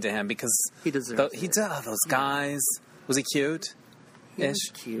you were mean to him because he deserves it. Those guys. Was he cute? He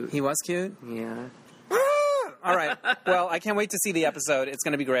was cute. He was cute? Yeah. All right. Well, I can't wait to see the episode. It's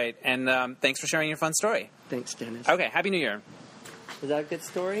going to be great. And thanks for sharing your fun story. Thanks, Dennis. Okay. Happy New Year. Was that a good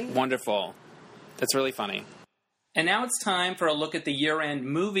story? Wonderful. That's really funny. And now it's time for a look at the year-end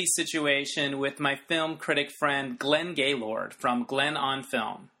movie situation with my film critic friend Glenn Gaylord from Glenn on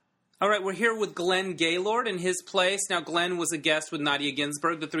Film. All right, we're here with Glenn Gaylord in his place. Now, Glenn was a guest with Nadia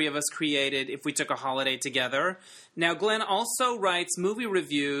Ginsburg. The three of us created If We Took a Holiday Together. Now, Glenn also writes movie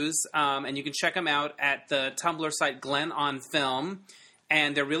reviews, and you can check them out at the Tumblr site Glenn on Film.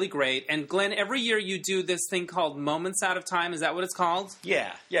 And they're really great. And Glenn, every year you do this thing called Moments Out of Time. Is that what it's called?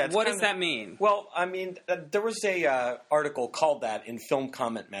 Yeah. What does that mean? Well, I mean, there was a article called that in Film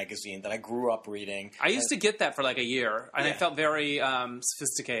Comment magazine that I grew up reading. I used to get that for like a year, and I felt very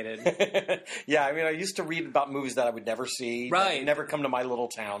sophisticated. Yeah, I mean, I used to read about movies that I would never see, right? That would never come to my little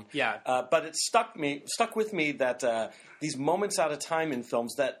town. Yeah, but it stuck with me that these moments out of time in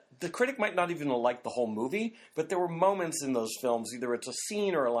films that the critic might not even like the whole movie, but there were moments in those films, either it's a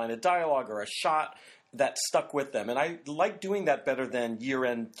scene or a line of dialogue or a shot that stuck with them. And I like doing that better than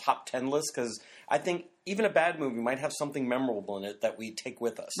year-end top 10 lists because I think even a bad movie might have something memorable in it that we take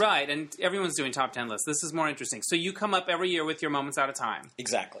with us. Right, and everyone's doing top 10 lists. This is more interesting. So you come up every year with your Moments Out of Time.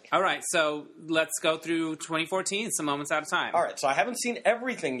 Exactly. All right, so let's go through 2014, some Moments Out of Time. All right, so I haven't seen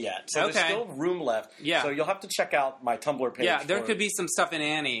everything yet, so there's still room left. Yeah. So you'll have to check out my Tumblr page. Yeah, there could be some stuff in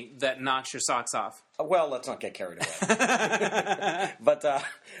Annie that knocks your socks off. Well, let's not get carried away. But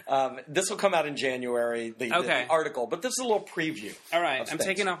this will come out in January, the article. But this is a little preview. All right, I'm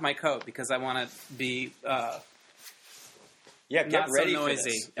taking off my coat because I want to be get not ready so noisy. for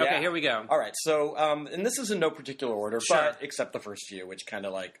this. Okay, Yeah. here we go. All right, so and this is in no particular order, Sure. but except the first few, which kind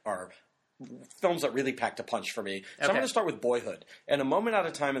of like are films that really packed a punch for me. So I'm going to start with Boyhood. And a moment out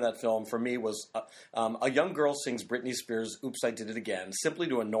of time in that film for me was a young girl sings Britney Spears' Oops, I Did It Again, simply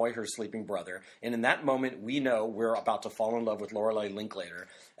to annoy her sleeping brother. And in that moment, we know we're about to fall in love with Lorelai Linklater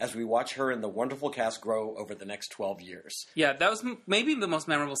as we watch her and the wonderful cast grow over the next 12 years. Yeah, that was maybe the most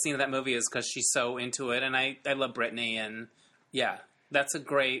memorable scene of that movie is because she's so into it. And I love Britney. And yeah, that's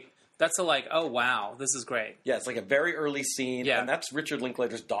like, oh, wow, this is great. Yeah, it's like a very early scene, and that's Richard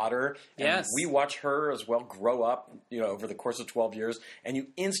Linklater's daughter. And yes. we watch her as well grow up, over the course of 12 years, and you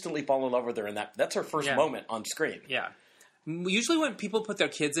instantly fall in love with her, and that's her first moment on screen. Yeah. Usually when people put their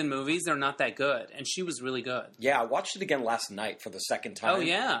kids in movies, they're not that good, and she was really good. Yeah, I watched it again last night for the second time. Oh,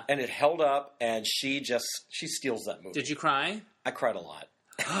 yeah. And it held up, and she steals that movie. Did you cry? I cried a lot.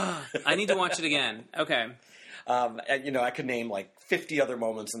 I need to watch it again. Okay. I could name like 50 other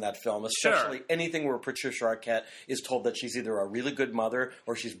moments in that film, especially anything where Patricia Arquette is told that she's either a really good mother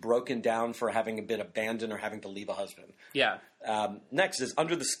or she's broken down for having been abandoned or having to leave a husband. Yeah. Next is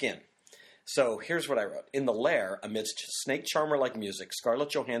Under the Skin. So here's what I wrote. In the lair, amidst snake charmer-like music, Scarlett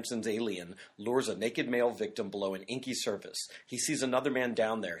Johansson's alien lures a naked male victim below an inky surface. He sees another man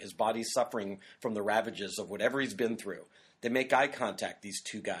down there, his body suffering from the ravages of whatever he's been through. They make eye contact, these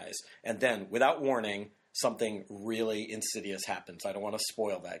two guys. And then, without warning, something really insidious happens. I don't want to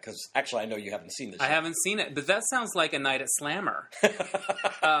spoil that because actually I know you haven't seen this yet. I haven't seen it, but that sounds like a night at Slammer.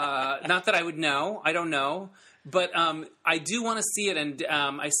 Not that I would know. I don't know. But I do want to see it, and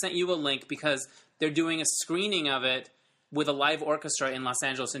I sent you a link because they're doing a screening of it with a live orchestra in Los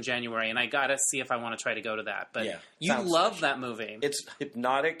Angeles in January, and I got to see if I want to try to go to that. But you love that movie. It's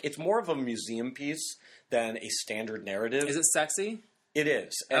hypnotic. It's more of a museum piece than a standard narrative. Is it sexy? It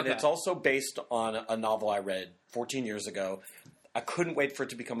is, and it's also based on a novel I read 14 years ago. I couldn't wait for it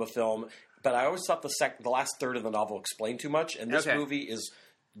to become a film, but I always thought the last third of the novel explained too much, and this movie is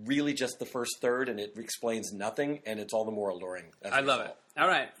really just the first third, and it explains nothing, and it's all the more alluring. I love it. All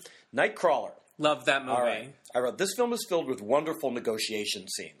right. Nightcrawler. Love that movie. All right. I wrote, this film is filled with wonderful negotiation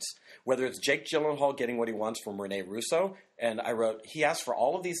scenes. Whether it's Jake Gyllenhaal getting what he wants from Rene Russo, and I wrote, he asked for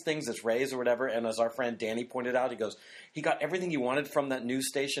all of these things, it's raise or whatever, and as our friend Danny pointed out, he goes, he got everything he wanted from that news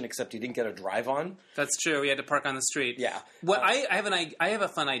station except he didn't get a drive on. That's true. He had to park on the street. Yeah. What I have a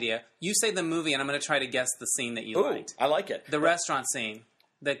fun idea. You say the movie, and I'm going to try to guess the scene that you liked. I like it. The restaurant scene,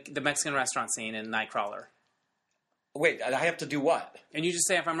 the Mexican restaurant scene in Nightcrawler. Wait, I have to do what? And you just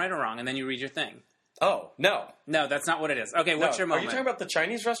say if I'm right or wrong, and then you read your thing. Oh, no. No, that's not what it is. Okay, what's your moment? Are you talking about the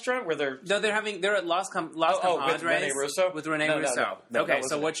Chinese restaurant where they're... No, they're at Los Compadres. with Rene Russo? With Rene Russo. No, okay,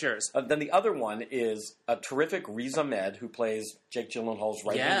 so what's yours? Then the other one is a terrific Riz Ahmed, who plays Jake Gyllenhaal's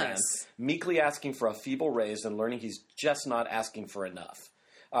right-hand man, meekly asking for a feeble raise and learning he's just not asking for enough.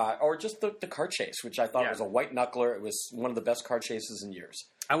 Or just the car chase, which I thought was a white knuckler. It was one of the best car chases in years.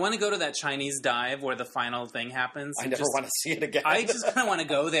 I want to go to that Chinese dive where the final thing happens. I never want to see it again. I just kind of want to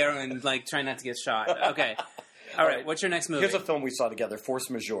go there and try not to get shot. Okay. All right. What's your next movie? Here's a film we saw together, Force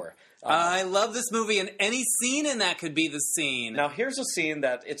Majeure. I love this movie, and any scene in that could be the scene. Now, here's a scene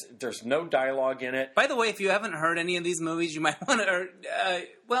that there's no dialogue in it. By the way, if you haven't heard any of these movies, you might want to...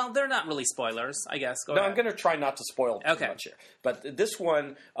 well, they're not really spoilers, I guess. Go ahead. I'm going to try not to spoil too much here. But this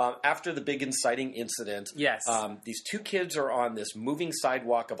one, after the big inciting incident, these two kids are on this moving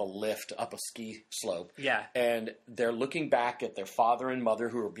sidewalk of a lift up a ski slope. Yeah. And they're looking back at their father and mother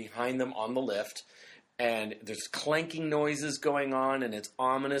who are behind them on the lift. And there's clanking noises going on, and it's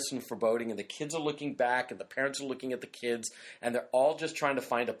ominous and foreboding. And the kids are looking back, and the parents are looking at the kids, and they're all just trying to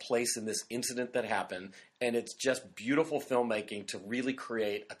find a place in this incident that happened. And it's just beautiful filmmaking to really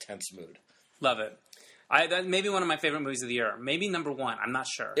create a tense mood. Love it. That may be one of my favorite movies of the year. Maybe number one. I'm not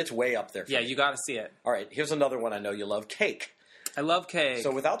sure. It's way up there. Yeah, you got to see it. All right, here's another one I know you love, Cake. I love Cake.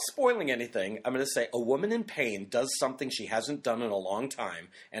 So without spoiling anything, I'm going to say a woman in pain does something she hasn't done in a long time,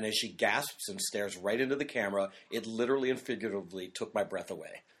 and as she gasps and stares right into the camera, it literally and figuratively took my breath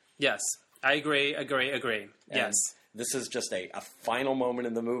away. Yes, I agree. Yes. This is just a final moment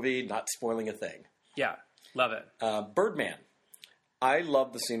in the movie, not spoiling a thing. Yeah, love it. Birdman. I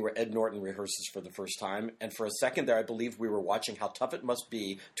love the scene where Ed Norton rehearses for the first time, and for a second there I believe we were watching how tough it must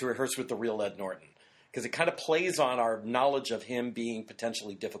be to rehearse with the real Ed Norton. Because it kind of plays on our knowledge of him being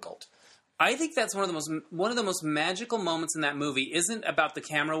potentially difficult. I think that's one of the most magical moments in that movie. Isn't about the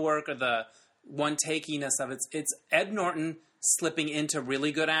camera work or the one takiness of it. It's Ed Norton slipping into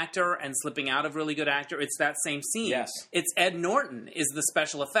really good actor and slipping out of really good actor. It's that same scene. Yes. It's Ed Norton is the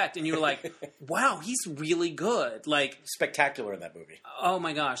special effect, and you're like, wow, he's really good. Like spectacular in that movie. Oh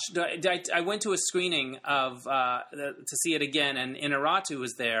my gosh! I went to a screening of to see it again, and Inarritu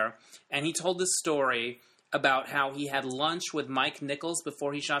was there, and he told this story about how he had lunch with Mike Nichols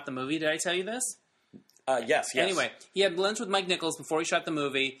before he shot the movie. Did I tell you this? Yes. Anyway, he had lunch with Mike Nichols before he shot the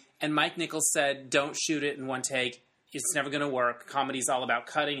movie, and Mike Nichols said, "Don't shoot it in one take. It's never going to work. Comedy's all about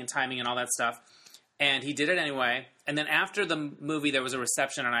cutting and timing and all that stuff." And he did it anyway. And then after the movie, there was a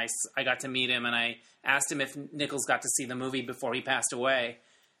reception, and I got to meet him, and I asked him if Nichols got to see the movie before he passed away.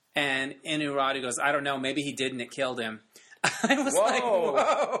 And Inarritu goes, "I don't know. Maybe he did, and it killed him." I was like,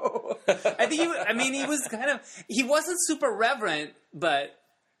 whoa. I think he wasn't super reverent, but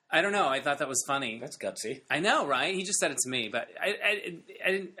I don't know. I thought that was funny. That's gutsy. I know, right? He just said it to me, but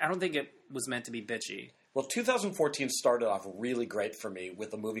I don't think it was meant to be bitchy. Well, 2014 started off really great for me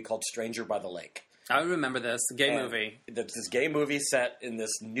with a movie called Stranger by the Lake. I remember this, a gay movie. It's this gay movie set in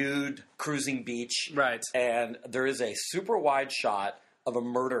this nude cruising beach. Right. And there is a super wide shot of a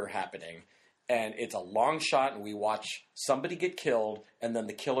murder happening. And it's a long shot, and we watch somebody get killed, and then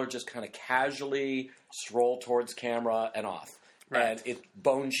the killer just kind of casually stroll towards camera and off. Right. And it's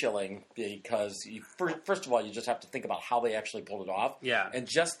bone-chilling because, first of all, you just have to think about how they actually pulled it off. Yeah. And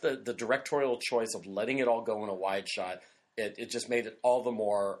just the directorial choice of letting it all go in a wide shot, it just made it all the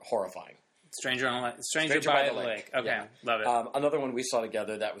more horrifying. Stranger by the Lake. Okay, yeah. Love it. Another one we saw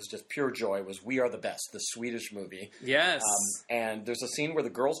together that was just pure joy was We Are the Best, the Swedish movie. Yes. And there's a scene where the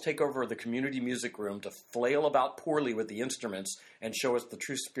girls take over the community music room to flail about poorly with the instruments and show us the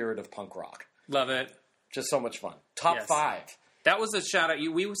true spirit of punk rock. Love it. Just so much fun. Top 5. That was a shout out.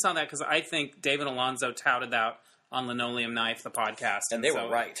 We saw that because I think David Alonso touted that on Linoleum Knife, the podcast. And they were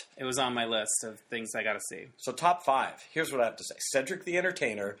right. It was on my list of things I got to see. So top 5. Here's what I have to say. Cedric the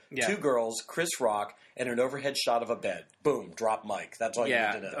Entertainer, 2 girls, Chris Rock, and an overhead shot of a bed. Boom, drop mic. That's all you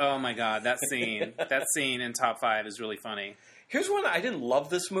need to know. Oh my God, that scene in top 5 is really funny. Here's one. I didn't love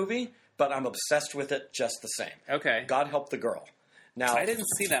this movie, but I'm obsessed with it just the same. Okay. God Help the Girl. Now, I didn't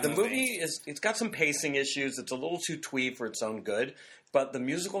see that movie. The movie it's got some pacing issues. It's a little too twee for its own good, but the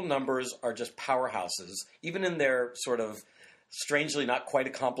musical numbers are just powerhouses, even in their sort of strangely not quite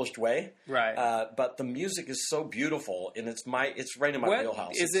accomplished way. Right. But the music is so beautiful, and it's right in my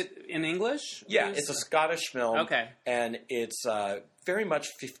wheelhouse. Is it in English? Yeah, it's a Scottish film. Okay. And it's very much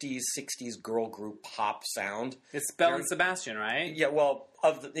 50s, 60s girl group pop sound. It's Belle and Sebastian, right? Yeah, well,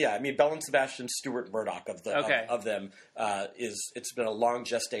 Belle and Sebastian, Stuart Murdoch of them it's been a long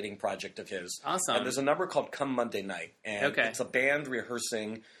gestating project of his. Awesome. And there's a number called Come Monday Night, and it's a band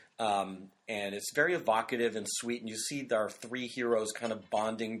rehearsing, and it's very evocative and sweet. And you see our three heroes kind of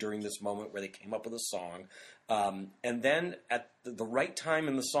bonding during this moment where they came up with a song. And then at the right time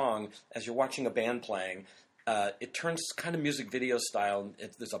in the song, as you're watching a band playing, it turns kind of music video style.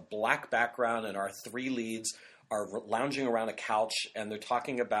 There's a black background, and our three leads are lounging around a couch, and they're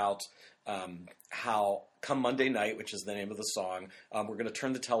talking about how come Monday night, which is the name of the song, we're going to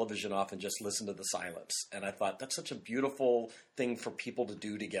turn the television off and just listen to the silence. And I thought that's such a beautiful thing for people to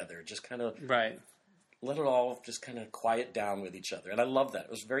do together. Just kind of let it all just kind of quiet down with each other. And I love that.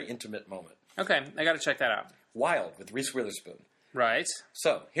 It was a very intimate moment. Okay, I got to check that out. Wild with Reese Witherspoon. Right.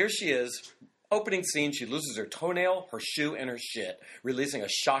 So here she is. Opening scene, she loses her toenail, her shoe, and her shit, releasing a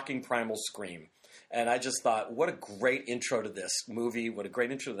shocking primal scream. And I just thought, what a great intro to this movie. What a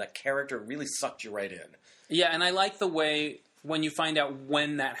great intro to that character. It really sucked you right in. Yeah, and I like the way when you find out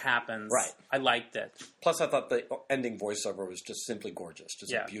when that happens. Right. I liked it. Plus, I thought the ending voiceover was just simply gorgeous.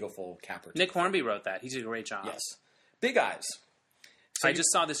 Just a beautiful Capper. Nick Hornby wrote that. He did a great job. Yes. Big Eyes. So I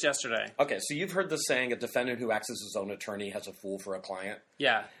just saw this yesterday. Okay, so you've heard the saying, a defendant who acts as his own attorney has a fool for a client.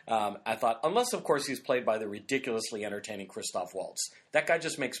 Yeah. I thought, unless, of course, he's played by the ridiculously entertaining Christoph Waltz. That guy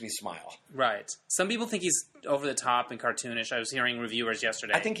just makes me smile. Right. Some people think he's over the top and cartoonish. I was hearing reviewers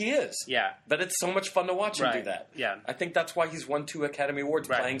yesterday. I think he is. Yeah. But it's so much fun to watch him do that. Yeah. I think that's why he's won 2 Academy Awards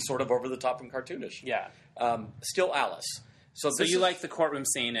playing sort of over the top and cartoonish. Yeah. Still Alice. So you like the courtroom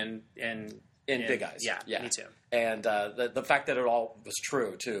scene in Big Eyes. Yeah, me too. And the fact that it all was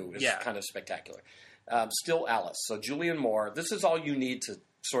true, too, is kind of spectacular. Still Alice. So Julianne Moore, this is all you need to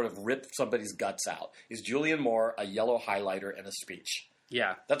sort of rip somebody's guts out. Is Julianne Moore, a yellow highlighter, and a speech.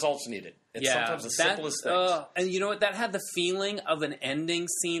 Yeah. That's all that's needed. It's sometimes the simplest things. And you know what? That had the feeling of an ending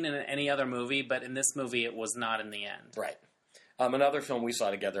scene in any other movie, but in this movie it was not in the end. Right. Another film we saw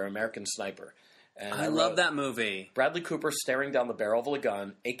together, American Sniper. And I love that movie. Bradley Cooper staring down the barrel of a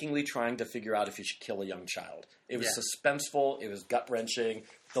gun, achingly trying to figure out if he should kill a young child. It was suspenseful. It was gut-wrenching.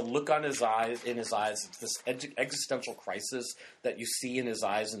 The look in his eyes, it's this existential crisis that you see in his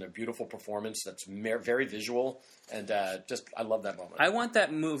eyes in a beautiful performance that's very visual. And I love that moment. I want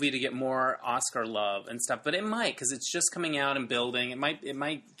that movie to get more Oscar love and stuff, but it might, because it's just coming out and building. It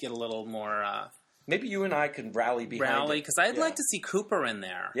might get a little more... Maybe you and I can rally behind it. Because I'd like to see Cooper in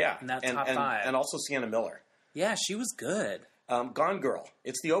there. Yeah. In that top 5. And also Sienna Miller. Yeah, she was good. Gone Girl.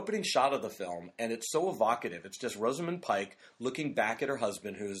 It's the opening shot of the film, and it's so evocative. It's just Rosamund Pike looking back at her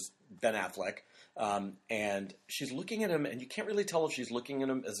husband, who's Ben Affleck, and she's looking at him, and you can't really tell if she's looking at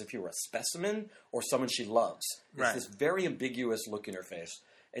him as if he were a specimen or someone she loves. It's this very ambiguous look in her face,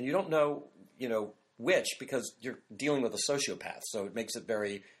 and you don't know, which, because you're dealing with a sociopath, so it makes it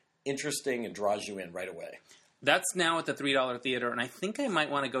very interesting and draws you in right away. That's now at the $3 theater, and I think I might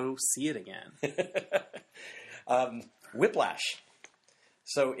want to go see it again. Whiplash.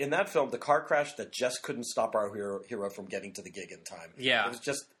 So in that film, the car crash that just couldn't stop our hero from getting to the gig in time. Yeah. It was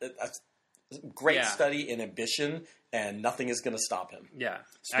just a great study in ambition, and nothing is going to stop him. Yeah,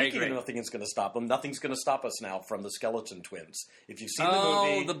 Speaking of nothing is going to stop him, nothing's going to stop us now from the Skeleton Twins. If you've seen the movie...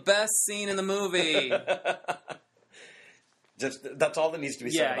 Oh, the best scene in the movie. That's all that needs to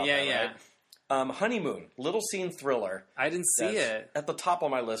be said about that, right? Honeymoon, little scene thriller. I didn't see it. At the top of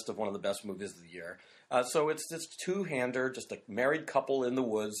my list of one of the best movies of the year. So it's this two-hander, just a married couple in the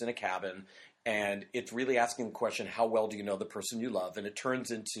woods in a cabin, and it's really asking the question, how well do you know the person you love? And it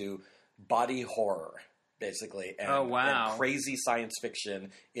turns into body horror, basically, and crazy science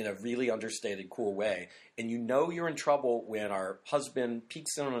fiction in a really understated, cool way. And you know you're in trouble when our husband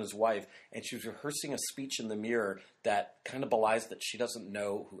peeks in on his wife, and she's rehearsing a speech in the mirror that kind of belies that she doesn't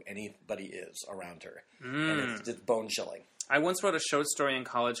know who anybody is around her. And it's bone-chilling. I once wrote a short story in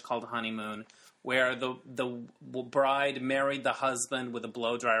college called Honeymoon, where the bride married the husband with a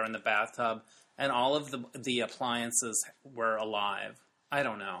blow dryer in the bathtub, and all of the appliances were alive. I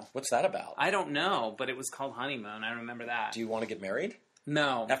don't know. What's that about? I don't know, but it was called Honeymoon. I remember that. Do you want to get married?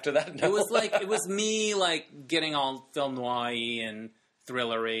 No. After that, no. It was me getting all film noir-y and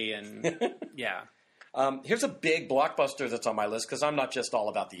thrillery and yeah. Here's a big blockbuster that's on my list because I'm not just all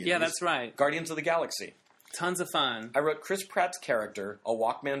about the 80s. Yeah, that's right. Guardians of the Galaxy. Tons of fun. I wrote Chris Pratt's character, a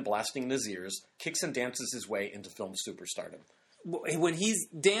Walkman blasting in his ears, kicks and dances his way into film superstardom. when he's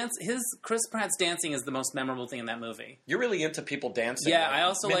his Chris Pratt's dancing is the most memorable thing in that movie. You're really into people dancing. Yeah, like I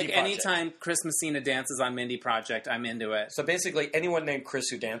also Mindy like Project. anytime Chris Messina dances on Mindy Project, I'm into it. So basically, anyone named Chris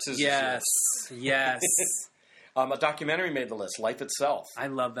who dances. Yes, is yes. a documentary made the list, Life Itself. I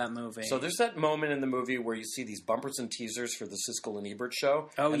love that movie. So there's that moment in the movie where you see these bumpers and teasers for the Siskel and Ebert show.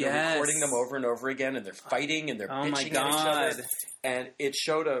 Oh, and they're yes. recording them over and over again, and they're fighting and they're Oh, my bitching at each other. God. And it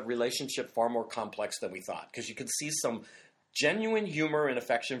showed a relationship far more complex than we thought, because you could see some genuine humor and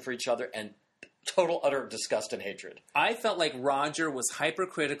affection for each other and total, utter disgust and hatred. I felt like Roger was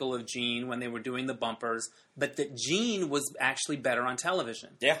hypercritical of Gene when they were doing the bumpers, but that Gene was actually better on television.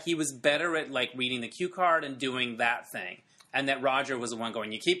 Yeah. He was better at like reading the cue card and doing that thing. And that Roger was the one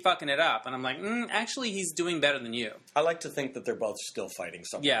going, you keep fucking it up. And I'm like, actually, he's doing better than you. I like to think that they're both still fighting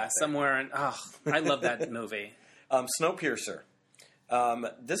somewhere. Yeah, out there. somewhere. And I love that movie. Snowpiercer.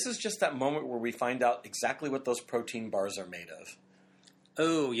 This is just that moment where we find out exactly what those protein bars are made of.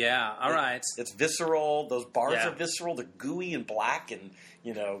 Oh, yeah. All right. It's visceral. Those bars Yeah. are visceral. They're gooey and black, and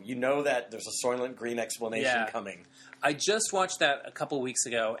you know that there's a Soylent Green explanation Yeah. coming. I just watched that a couple weeks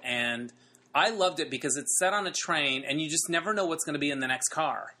ago, and I loved it because it's set on a train, and you just never know what's going to be in the next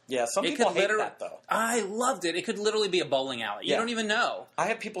car. Yeah, some people hate that, though. I loved it. It could literally be a bowling alley. You Yeah. don't even know. I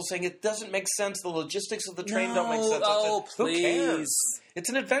have people saying it doesn't make sense. The logistics of the train don't make No. sense. I Oh, said, who cares? please. It's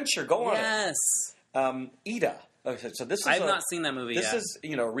an adventure. Go on Yes. it. Ida. Okay, so this is I've not seen that movie This yet. is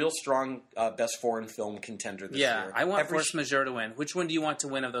a real strong best foreign film contender this Yeah, year. I want Every Force Majeure to win. Which one do you want to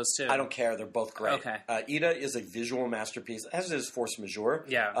win of those two? I don't care. They're both great. Okay. Ida is a visual masterpiece, as is Force Majeure.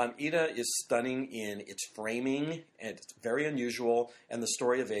 Yeah. Ida is stunning in its framing, and it's very unusual, and the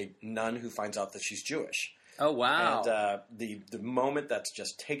story of a nun who finds out that she's Jewish. Oh, wow. And the moment that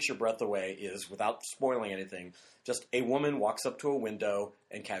just takes your breath away is, without spoiling anything, just a woman walks up to a window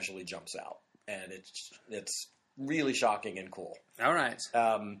and casually jumps out. And it's really shocking and cool. All right.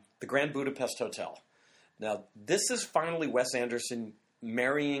 The Grand Budapest Hotel. Now, this is finally Wes Anderson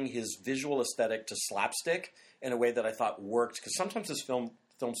marrying his visual aesthetic to slapstick in a way that I thought worked, because sometimes his films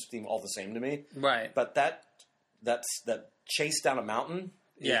seem all the same to me. Right. But that chase down a mountain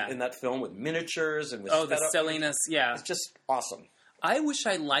in that film with miniatures and with Oh, the sped up- silliness. Yeah. It's just awesome. I wish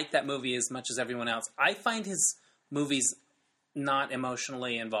I liked that movie as much as everyone else. I find his movies not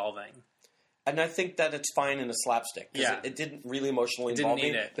emotionally involving. And I think that it's fine in a slapstick. 'Cause Yeah. it didn't really emotionally Didn't involve me,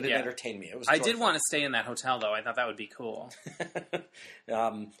 need it, but it yeah. entertained me. It was I did joyful. want to stay in that hotel, though. I thought that would be cool.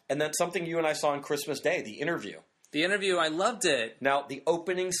 And then something you and I saw on Christmas Day, The Interview. The Interview, I loved it. Now, the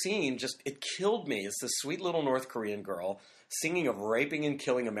opening scene it killed me. It's this sweet little North Korean girl singing of raping and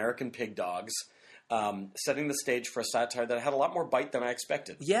killing American pig dogs, setting the stage for a satire that had a lot more bite than I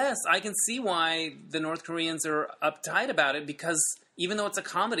expected. Yes, I can see why the North Koreans are uptight about it, because even though it's a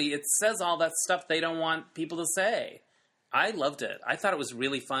comedy, it says all that stuff they don't want people to say. I loved it. I thought it was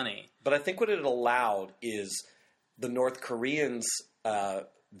really funny. But I think what it allowed is the North Koreans'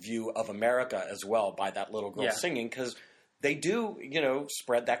 view of America as well by that little girl Yeah. singing, because they do,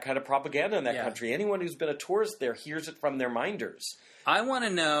 spread that kind of propaganda in that Yeah. country. Anyone who's been a tourist there hears it from their minders. I want to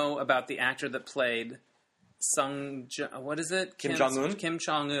know about the actor that played what is it? Kim Jong-un? Kim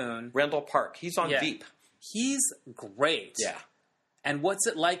Jong-un. Randall Park, he's on Yeah. Veep. He's great. Yeah. And what's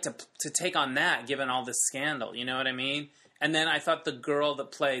it like to take on that, given all this scandal? You know what I mean? And then I thought the girl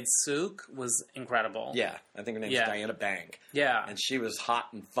that played Sook was incredible. Yeah, I think her name's Yeah. Diana Bang. Yeah. And she was hot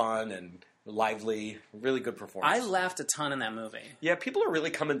and fun and lively. Really good performance. I laughed a ton in that movie. Yeah, people are really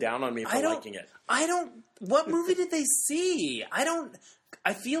coming down on me for liking it. What movie did they see?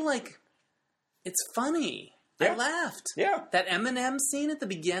 I feel like it's funny. Yeah. I laughed. Yeah. That Eminem scene at the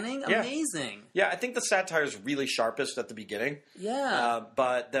beginning, Yeah. amazing. Yeah, I think the satire is really sharpest at the beginning. Yeah.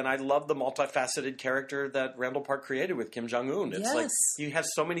 But then I love the multifaceted character that Randall Park created with Kim Jong-un. It's like Yes. he has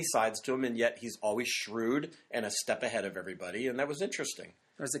so many sides to him, and yet he's always shrewd and a step ahead of everybody, and that was interesting.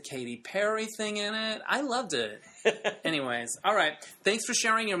 There's a Katy Perry thing in it. I loved it. Anyways, all right. Thanks for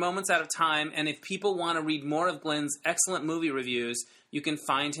sharing your moments out of time. And if people want to read more of Glenn's excellent movie reviews, you can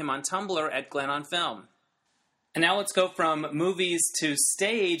find him on Tumblr at Glenn on Film. And now let's go from movies to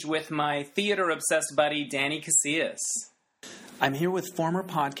stage with my theater-obsessed buddy, Danny Casillas. I'm here with former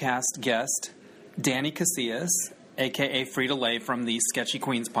podcast guest, Danny Casillas, a.k.a. Frida-Lay from the Sketchy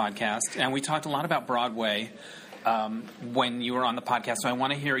Queens podcast. And we talked a lot about Broadway when you were on the podcast. So I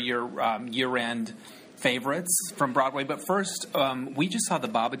want to hear your year-end favorites from Broadway. But first, we just saw The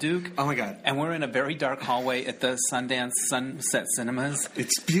Babadook. Oh, my God. And we're in a very dark hallway at the Sundance Sunset Cinemas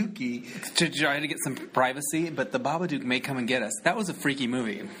It's spooky. to try to get some privacy, but The Babadook may come and get us. That was a freaky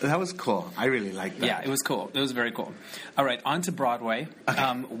movie. That was cool. I really liked that. Yeah, it was cool. It was very cool. All right, on to Broadway. Okay.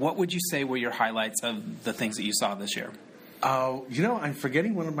 What would you say were your highlights of the things that you saw this year? I'm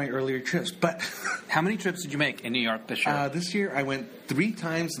forgetting one of my earlier trips, but How many trips did you make in New York this year? this year I went 3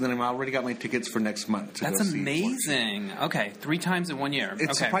 times, and then I've already got my tickets for next month. That's go see amazing. Okay, 3 times in 1 year. It's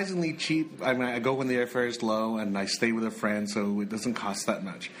okay. surprisingly cheap. I mean, I go when the airfare is low, and I stay with a friend, so it doesn't cost that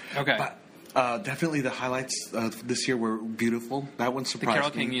much. Okay. But definitely the highlights this year were beautiful. That one The surprised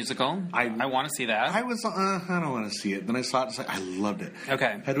Carole King me. musical. I want to see that. I was, I don't want to see it. Then I saw it, I loved it.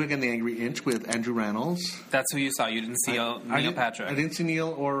 Okay. Hedwig and the Angry Inch with Andrew Reynolds. That's who you saw. You didn't see Neil Patrick. I didn't see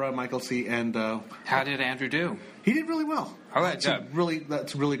Neil or Michael C. And How did Andrew do? he did really well. All right, good.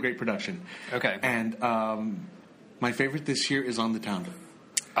 That's a really great production. Okay. And my favorite this year is On the Town.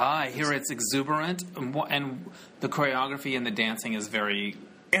 I hear it's exuberant, and the choreography and the dancing is very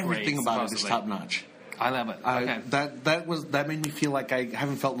Everything great, about it is supposedly. top notch. I love it. Okay. That made me feel like I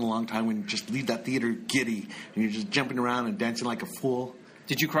haven't felt in a long time when you just leave that theater giddy and you're just jumping around and dancing like a fool.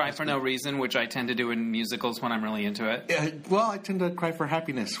 Did you cry for no reason, which I tend to do in musicals when I'm really into it? Well, I tend to cry for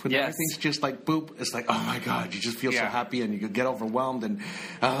happiness. When Yes. everything's just like boop, it's like, oh my God, you just feel so Yeah. happy and you get overwhelmed and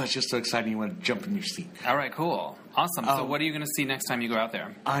it's just so exciting you want to jump in your seat. All right, cool. Awesome. So what are you going to see next time you go out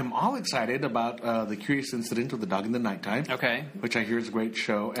there? I'm all excited about The Curious Incident of the Dog in the Nighttime. Okay. Which I hear is a great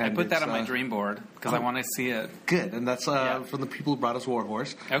show. And I put that it's, on my dream board because I want to see it. Good. And that's Yeah. from the people who brought us War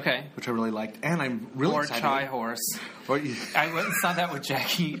Horse. Okay. Which I really liked. And I'm really Or excited. Chai Horse. I went and saw that with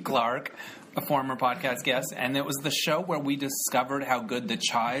Jackie Clark, a former podcast guest, and it was the show where we discovered how good the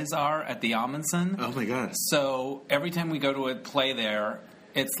chais are at the Amundsen. Oh my God. So every time we go to a play there,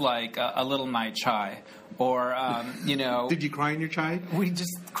 it's like a little night chai. Or, Did you cry in your chai? We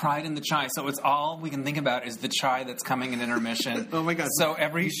just cried in the chai. So it's all we can think about is the chai that's coming in intermission. Oh my God. So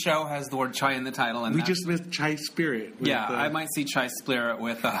every show has the word chai in the title. And We just missed Chai Spirit. with, yeah, I might see Chai Spirit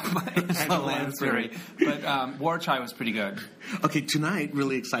with Angela Lansbury. But War Chai was pretty good. Okay, tonight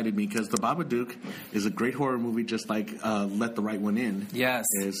really excited me because The Babadook is a great horror movie, just like Let the Right One In. Yes.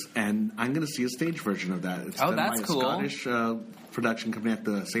 And I'm going to see a stage version of that. It's done that's by a cool. Scottish production company at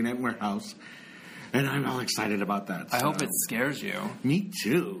the St. Edmund House. And I'm all excited about that. I hope it scares you. Me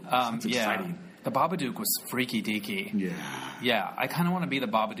too. It's Yeah. exciting. The Babadook was freaky deaky. Yeah. Yeah, I kind of want to be the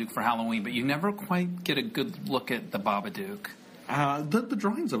Babadook for Halloween, but you never quite get a good look at the Babadook. The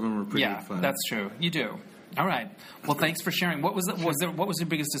drawings of them are pretty fun. That's true. You do. All right. Well, thanks for sharing. What was your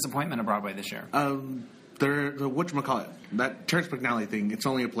biggest disappointment at Broadway this year? The whatchamacallit, that Terrence McNally thing, it's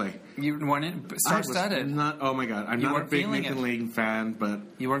only a play. You weren't in star-studded. Oh my God. I'm You not a weren't big feeling Nathan it. Lane fan, but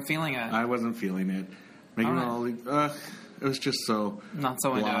You weren't feeling it. I wasn't feeling it. Megan All right. Mullally, it was just so Not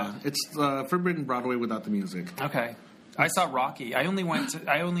so into blah. it. It's Forbidden Broadway without the music. Okay. I saw Rocky. I only went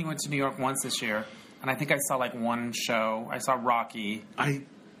to New York once this year, and I think I saw like one show. I saw Rocky. I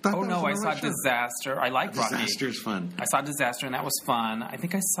thought Oh that no, I was saw another show. Disaster. I like Rocky. Disaster's fun. I saw Disaster, and that was fun. I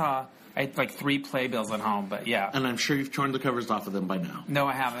think I had like 3 playbills at home, but yeah. And I'm sure you've torn the covers off of them by now. No,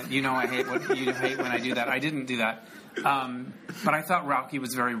 I haven't. You know, I hate when I do that. I didn't do that. But I thought Rocky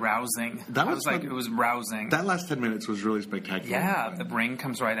was very rousing. That I was was like, fun. it was rousing. That last 10 minutes was really spectacular. Yeah, the brain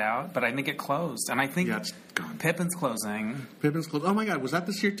comes right out, but I think it closed, and I think Yeah, it's gone. Pippin's closing. Pippin's Close. Oh my God, was that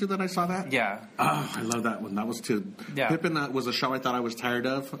this year too that I saw that? Yeah. Oh, I love that one. That was too. Yeah. Pippin was a show I thought I was tired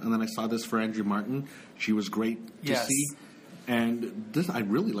of, and then I saw this for Andrew Martin. She was great to Yes. see. And I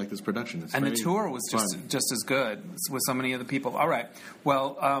really like this production. It's And the very tour was fun. just as good with so many other people. All right.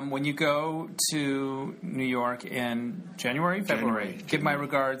 Well, when you go to New York in February, January. give my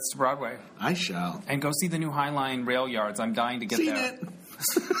regards to Broadway. I shall. And go see the new High Line rail yards. I'm dying to get Seen there. it.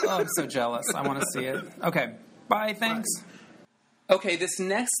 Oh, I'm so jealous. I want to see it. Okay. Bye. Thanks. Okay, this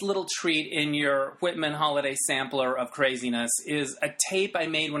next little treat in your Whitman holiday sampler of craziness is a tape I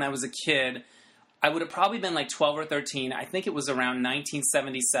made when I was a kid. I would have probably been like 12 or 13. I think it was around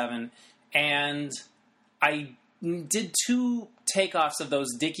 1977. And I did 2 takeoffs of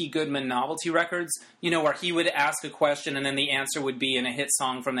those Dickie Goodman novelty records, where he would ask a question and then the answer would be in a hit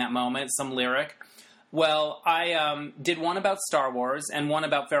song from that moment, some lyric. Well, I did one about Star Wars and one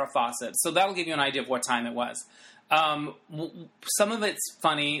about Farrah Fawcett. So that'll give you an idea of what time it was. Some of it's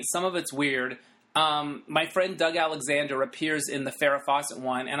funny, some of it's weird. My friend Doug Alexander appears in the Farrah Fawcett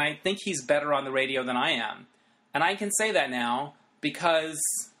one, and I think he's better on the radio than I am. And I can say that now because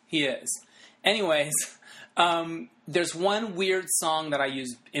he is. Anyways, there's one weird song that I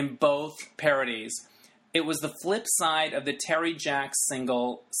used in both parodies. It was the flip side of the Terry Jacks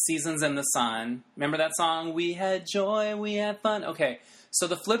single, Seasons in the Sun. Remember that song? We had joy, we had fun. Okay, so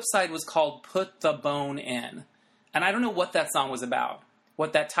the flip side was called Put the Bone In. And I don't know what that song was about.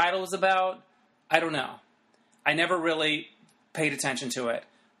 What that title was about, I don't know. I never really paid attention to it.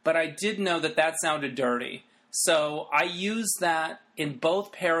 But I did know that sounded dirty. So I used that in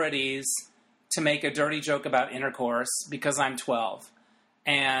both parodies to make a dirty joke about intercourse because I'm 12.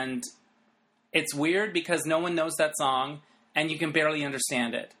 And it's weird because no one knows that song and you can barely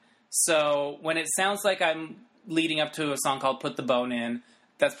understand it. So when it sounds like I'm leading up to a song called Put the Bone In,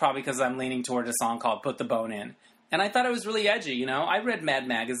 that's probably because I'm leaning toward a song called Put the Bone In. And I thought it was really edgy, you know? I read Mad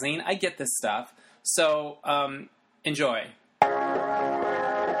Magazine. I get this stuff. So, enjoy.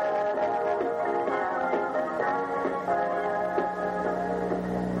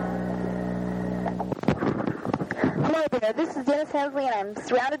 Hello there, this is Dennis Hensley, and I'm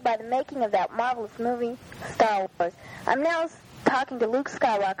surrounded by the making of that marvelous movie, Star Wars. I'm now talking to Luke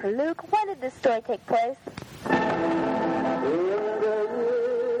Skywalker. Luke, when did this story take place?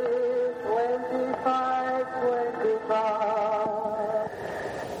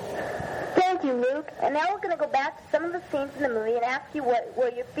 Thank you, Luke. And now we're going to go back to some of the scenes in the movie and ask you what were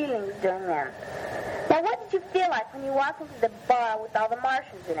your feelings during them. Now, what did you feel like when you walked into the bar with all the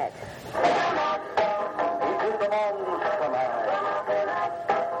Martians in it?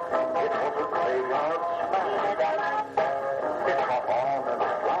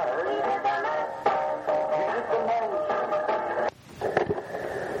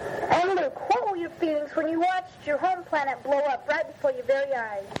 And Luke, what were your feelings when you watched your home planet blow up right before your very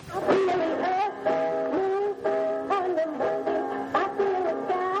eyes?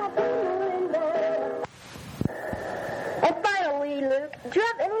 And finally, Luke, do you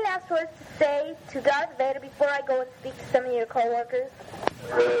have any last words to say to Darth Vader before I go and speak to some of your co-workers?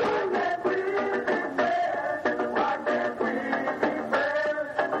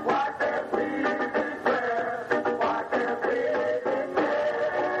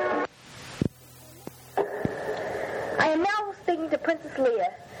 I am now speaking to Princess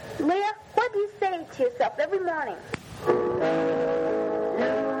Leia. Leia, what do you say to yourself every morning?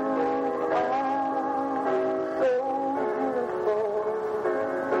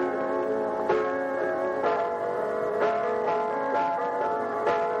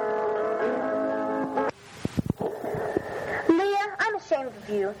 Of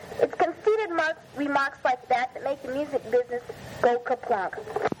you. It's conceited remarks like that that make the music business go kaplunk.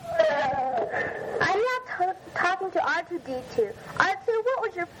 I'm now talking to R2-D2. R2, what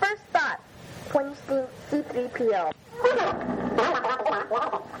was your first thought when you seen C-3PO?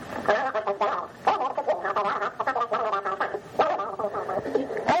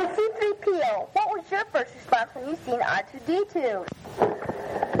 And C-3PO, what was your first response when you seen R2-D2?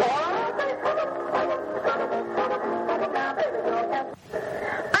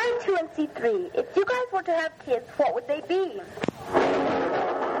 R2 and C3, if you guys were to have kids, what would they be?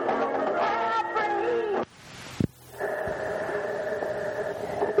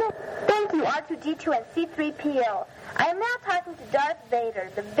 Thank you, R2-D2 and C-3PO. I am now talking to Darth Vader,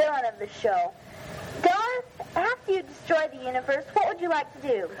 the villain of the show. Darth, after you destroy the universe, what would you like to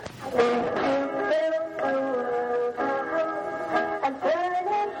do?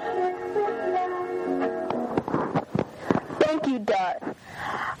 Thank you, Darth.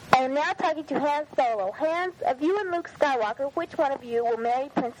 I am now talking to Han Solo. Hans, of you and Luke Skywalker, which one of you will marry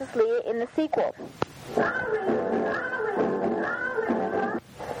Princess Leia in the sequel?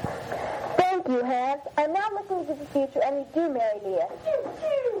 Thank you, Hans. I'm now looking into the future, and you do marry Leia.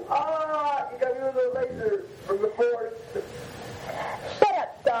 Ah, you got your little laser from the Force. Shut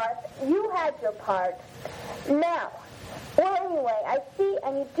up, Darth. You had your part. Now, well, anyway, I see,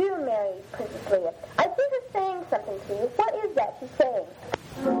 and you do marry Princess Leia. I see her saying something to you. What is that she's saying?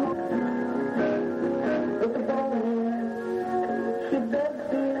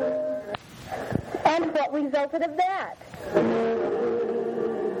 And what resulted of that?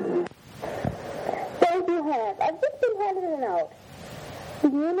 Thank you, Hans. I've just been handed a note. The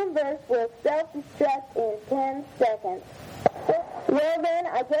universe will self-destruct in 10 seconds. Well then,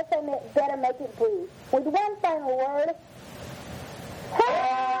 I guess I better make it brief. With one final word,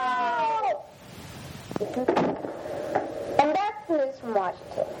 help! And that's the news from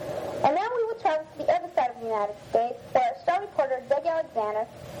Washington. And now we will travel to the other side of the United States, where our star reporter Doug Alexander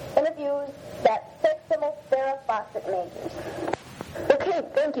interviews that sex symbol Farrah Fawcett Majors. Okay,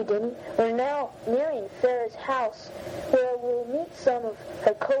 thank you, Denny. We're now nearing Farrah's house, where we'll meet some of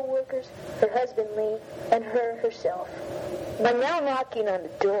her co-workers, her husband Lee, and her herself. I'm now knocking on the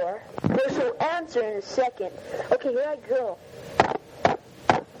door. She'll answer in a second. Okay, here I go.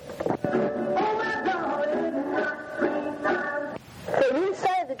 From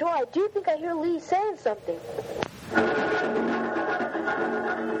inside of the door, I do think I hear Lee saying something.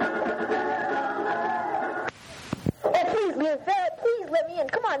 Oh, please, Lee and Farrah, please let me in.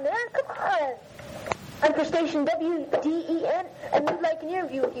 Come on, man, come on. I'm for station WDEN, and we'd like an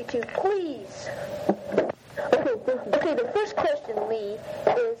interview with you two, please. Okay, the first question, Lee,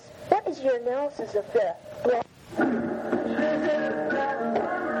 is what is your analysis of the...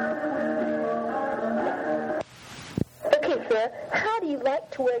 Okay, Farrah, how do you like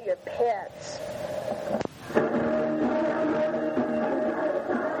to wear your pants?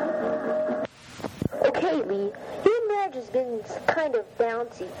 Okay, Lee, your marriage has been kind of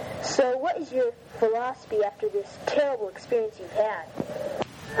bouncy, so what is your philosophy after this terrible experience you've had?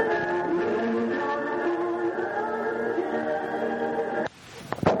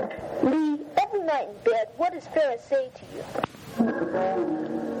 Lee, every night in bed, what does Farrah say to you?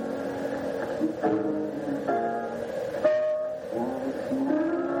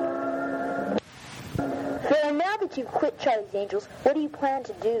 Farrah, now that you've quit Charlie's Angels, what do you plan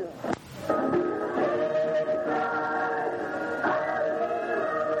to do?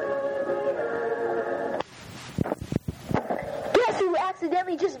 Guess who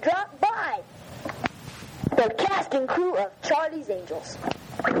accidentally just dropped by? The cast and crew of Charlie's Angels.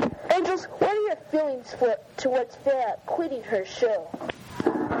 Angels, what are your feelings towards Farrah quitting her show?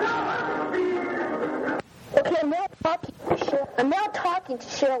 Okay, I'm now talking to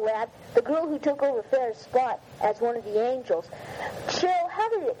Cheryl Ladd, the girl who took over Farrah's spot as one of the Angels. Cheryl, how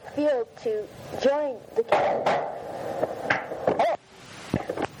did it feel to join the cast?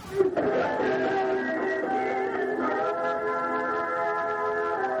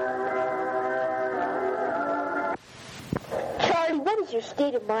 What is your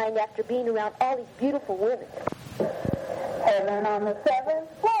state of mind after being around all these beautiful women? Heaven on the 7th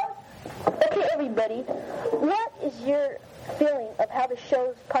floor. Okay, everybody, what is your feeling of how the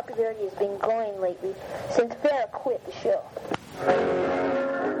show's popularity has been growing lately since Farrah quit the show?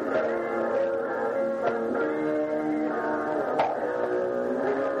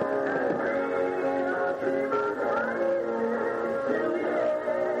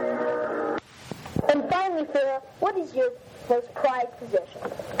 And finally, Farrah, what is your most prized possession?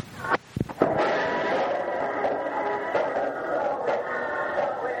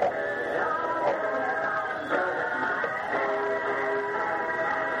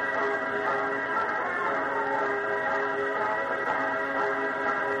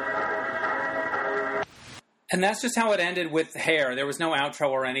 And that's just how it ended with hair. There was no outro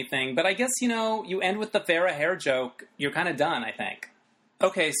or anything. But I guess, you end with the Farrah hair joke, you're kind of done, I think.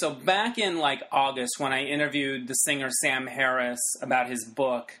 Okay, so back in August when I interviewed the singer Sam Harris about his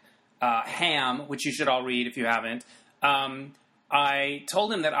book, Ham, which you should all read if you haven't, I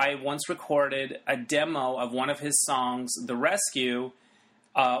told him that I once recorded a demo of one of his songs, The Rescue,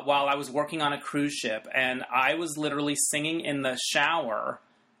 while I was working on a cruise ship. And I was literally singing in the shower,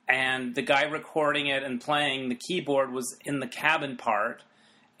 and the guy recording it and playing the keyboard was in the cabin part,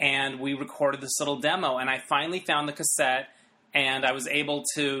 and we recorded this little demo. And I finally found the cassette, and I was able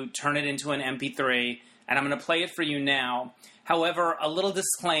to turn it into an MP3, and I'm going to play it for you now. However, a little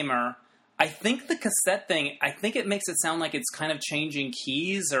disclaimer, I think the cassette thing, it makes it sound like it's kind of changing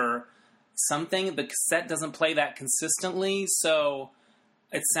keys or something. The cassette doesn't play that consistently, so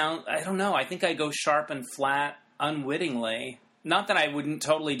I don't know, I think I go sharp and flat unwittingly. Not that I wouldn't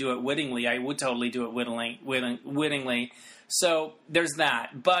totally do it wittingly, I would totally do it wittingly. So there's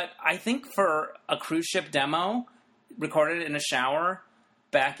that. But I think for a cruise ship demo, recorded in a shower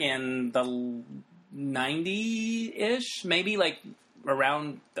back in the 90-ish, maybe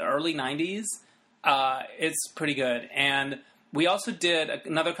around the early 90s, it's pretty good. And we also did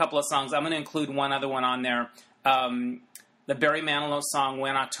another couple of songs. I'm going to include one other one on there. The Barry Manilow song,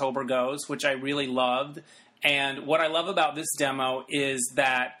 When October Goes, which I really loved. And what I love about this demo is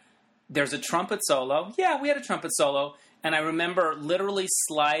that there's a trumpet solo. Yeah, we had a trumpet solo. And I remember literally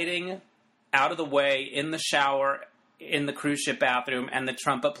sliding out of the way in the shower in the cruise ship bathroom and the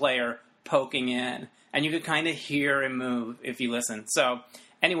trumpet player poking in. And you could kind of hear him move if you listen. So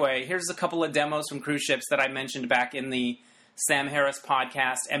anyway, here's a couple of demos from cruise ships that I mentioned back in the Sam Harris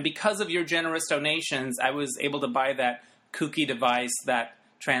podcast. And because of your generous donations, I was able to buy that kooky device that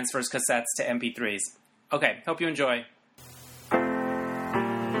transfers cassettes to MP3s. Okay, hope you enjoy.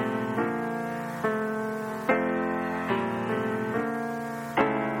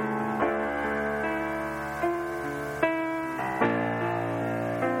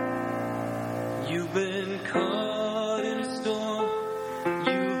 You've been caught in a storm.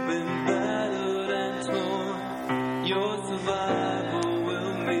 You've been battered and torn. Your survival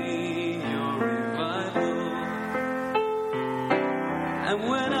will mean your revival. And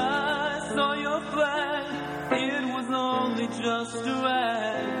when I saw your flag, it was only just a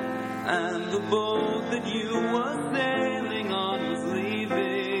rag, and the boat that you were sailing on was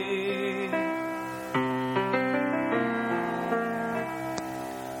leaving.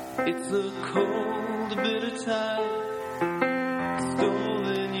 It's a cold, bitter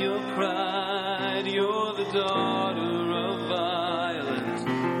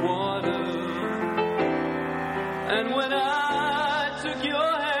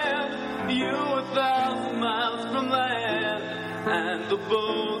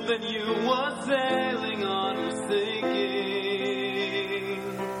boat that you were sailing on was sinking.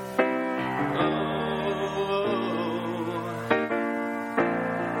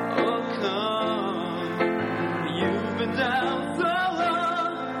 Oh, come. You've been down so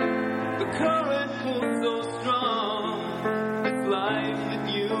long, the current pulls so strong. This life that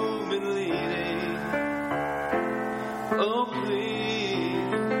you've been leading. Oh,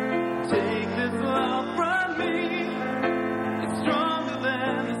 please, take this love from me. It's stronger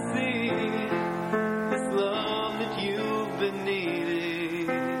than the sea. This love that you've been needing.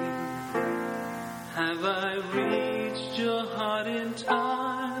 Have I reached your heart in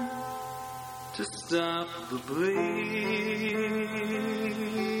time to stop the bleeding?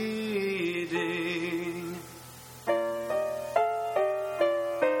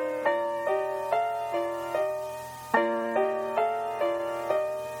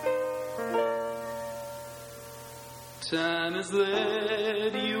 Time has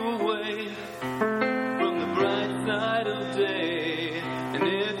led you away from the bright side of day, and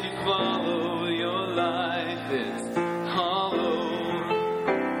if you follow your life, it's hollow.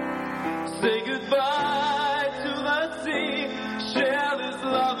 Say goodbye to the sea, share this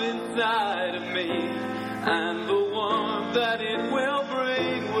love inside of me, and the warmth that it will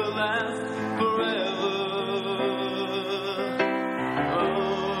bring will last forever.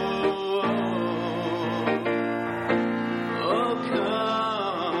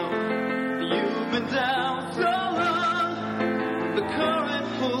 Down so long, the current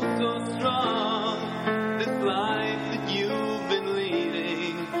pulls so strong. This life that you've been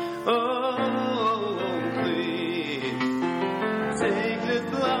leading. Oh, please, take this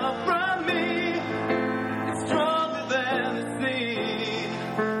love from me. It's stronger than the sea.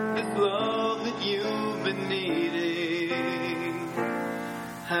 This love that you've been needing.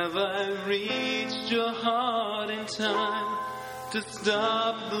 Have I reached your heart in time to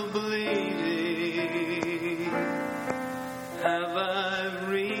stop the bleeding? Have I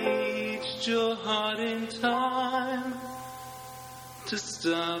reached your heart in time to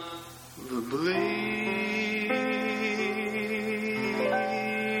stop the bleeding?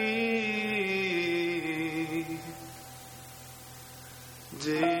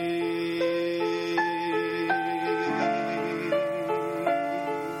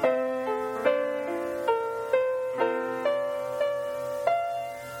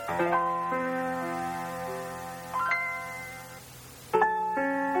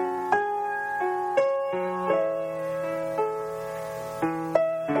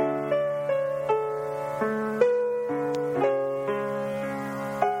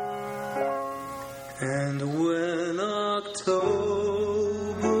 And when October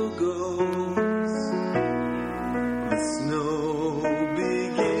goes, the snow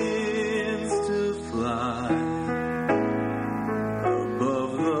begins to fly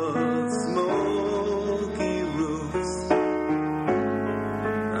above the smoky roofs.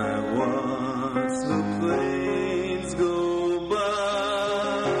 I watch the planes go by,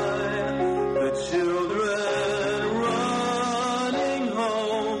 the children running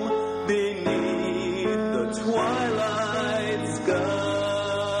home beneath the twilight sky.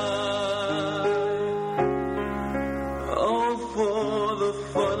 Oh, for the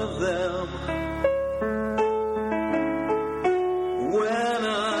fun of them, when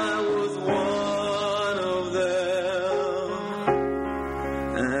I was one of them.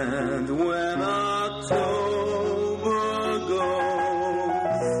 And when October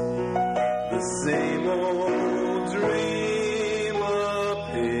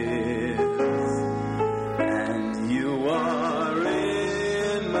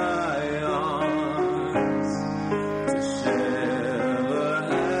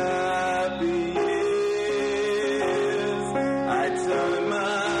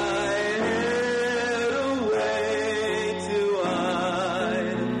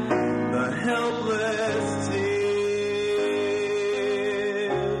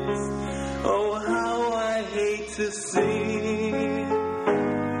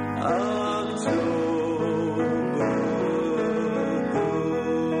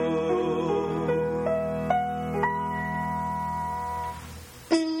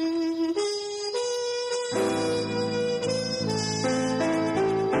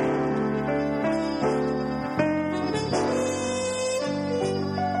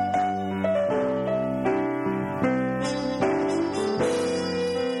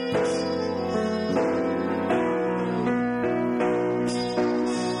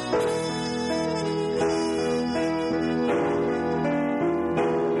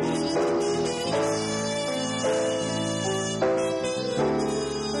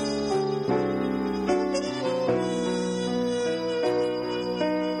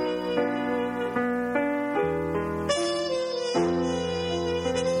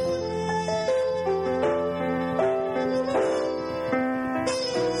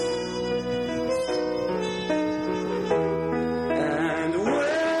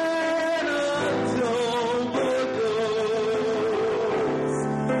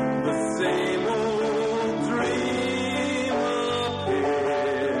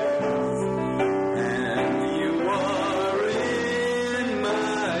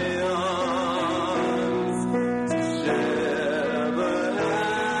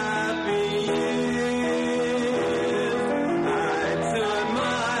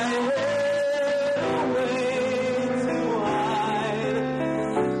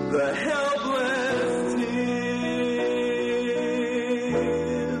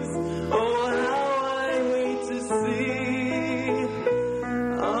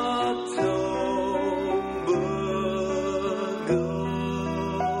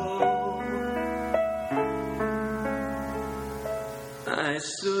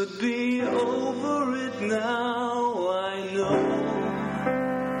should be over it now, I know.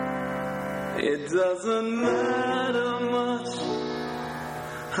 It doesn't matter much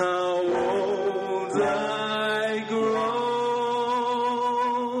how old I grow.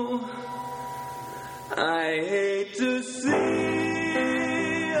 I hate to see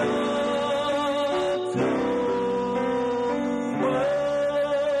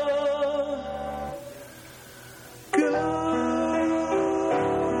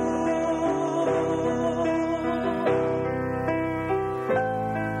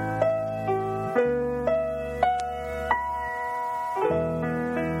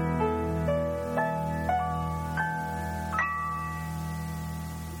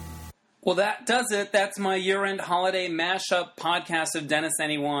Well, that does it. That's my year-end holiday mashup podcast of Dennis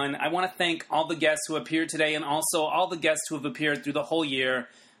Anyone. I want to thank all the guests who appeared today and also all the guests who have appeared through the whole year.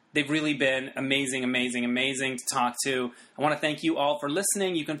 They've really been amazing, amazing, amazing to talk to. I want to thank you all for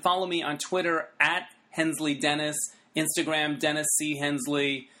listening. You can follow me on Twitter at Hensley Dennis, Instagram Dennis C.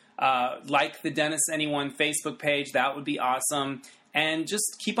 Hensley. Like the Dennis Anyone Facebook page. That would be awesome. And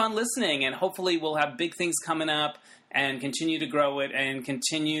just keep on listening, and hopefully we'll have big things coming up and continue to grow it and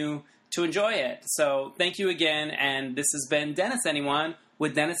continue to enjoy it. So thank you again, and this has been Dennis Anyone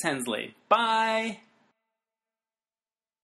with Dennis Hensley. Bye!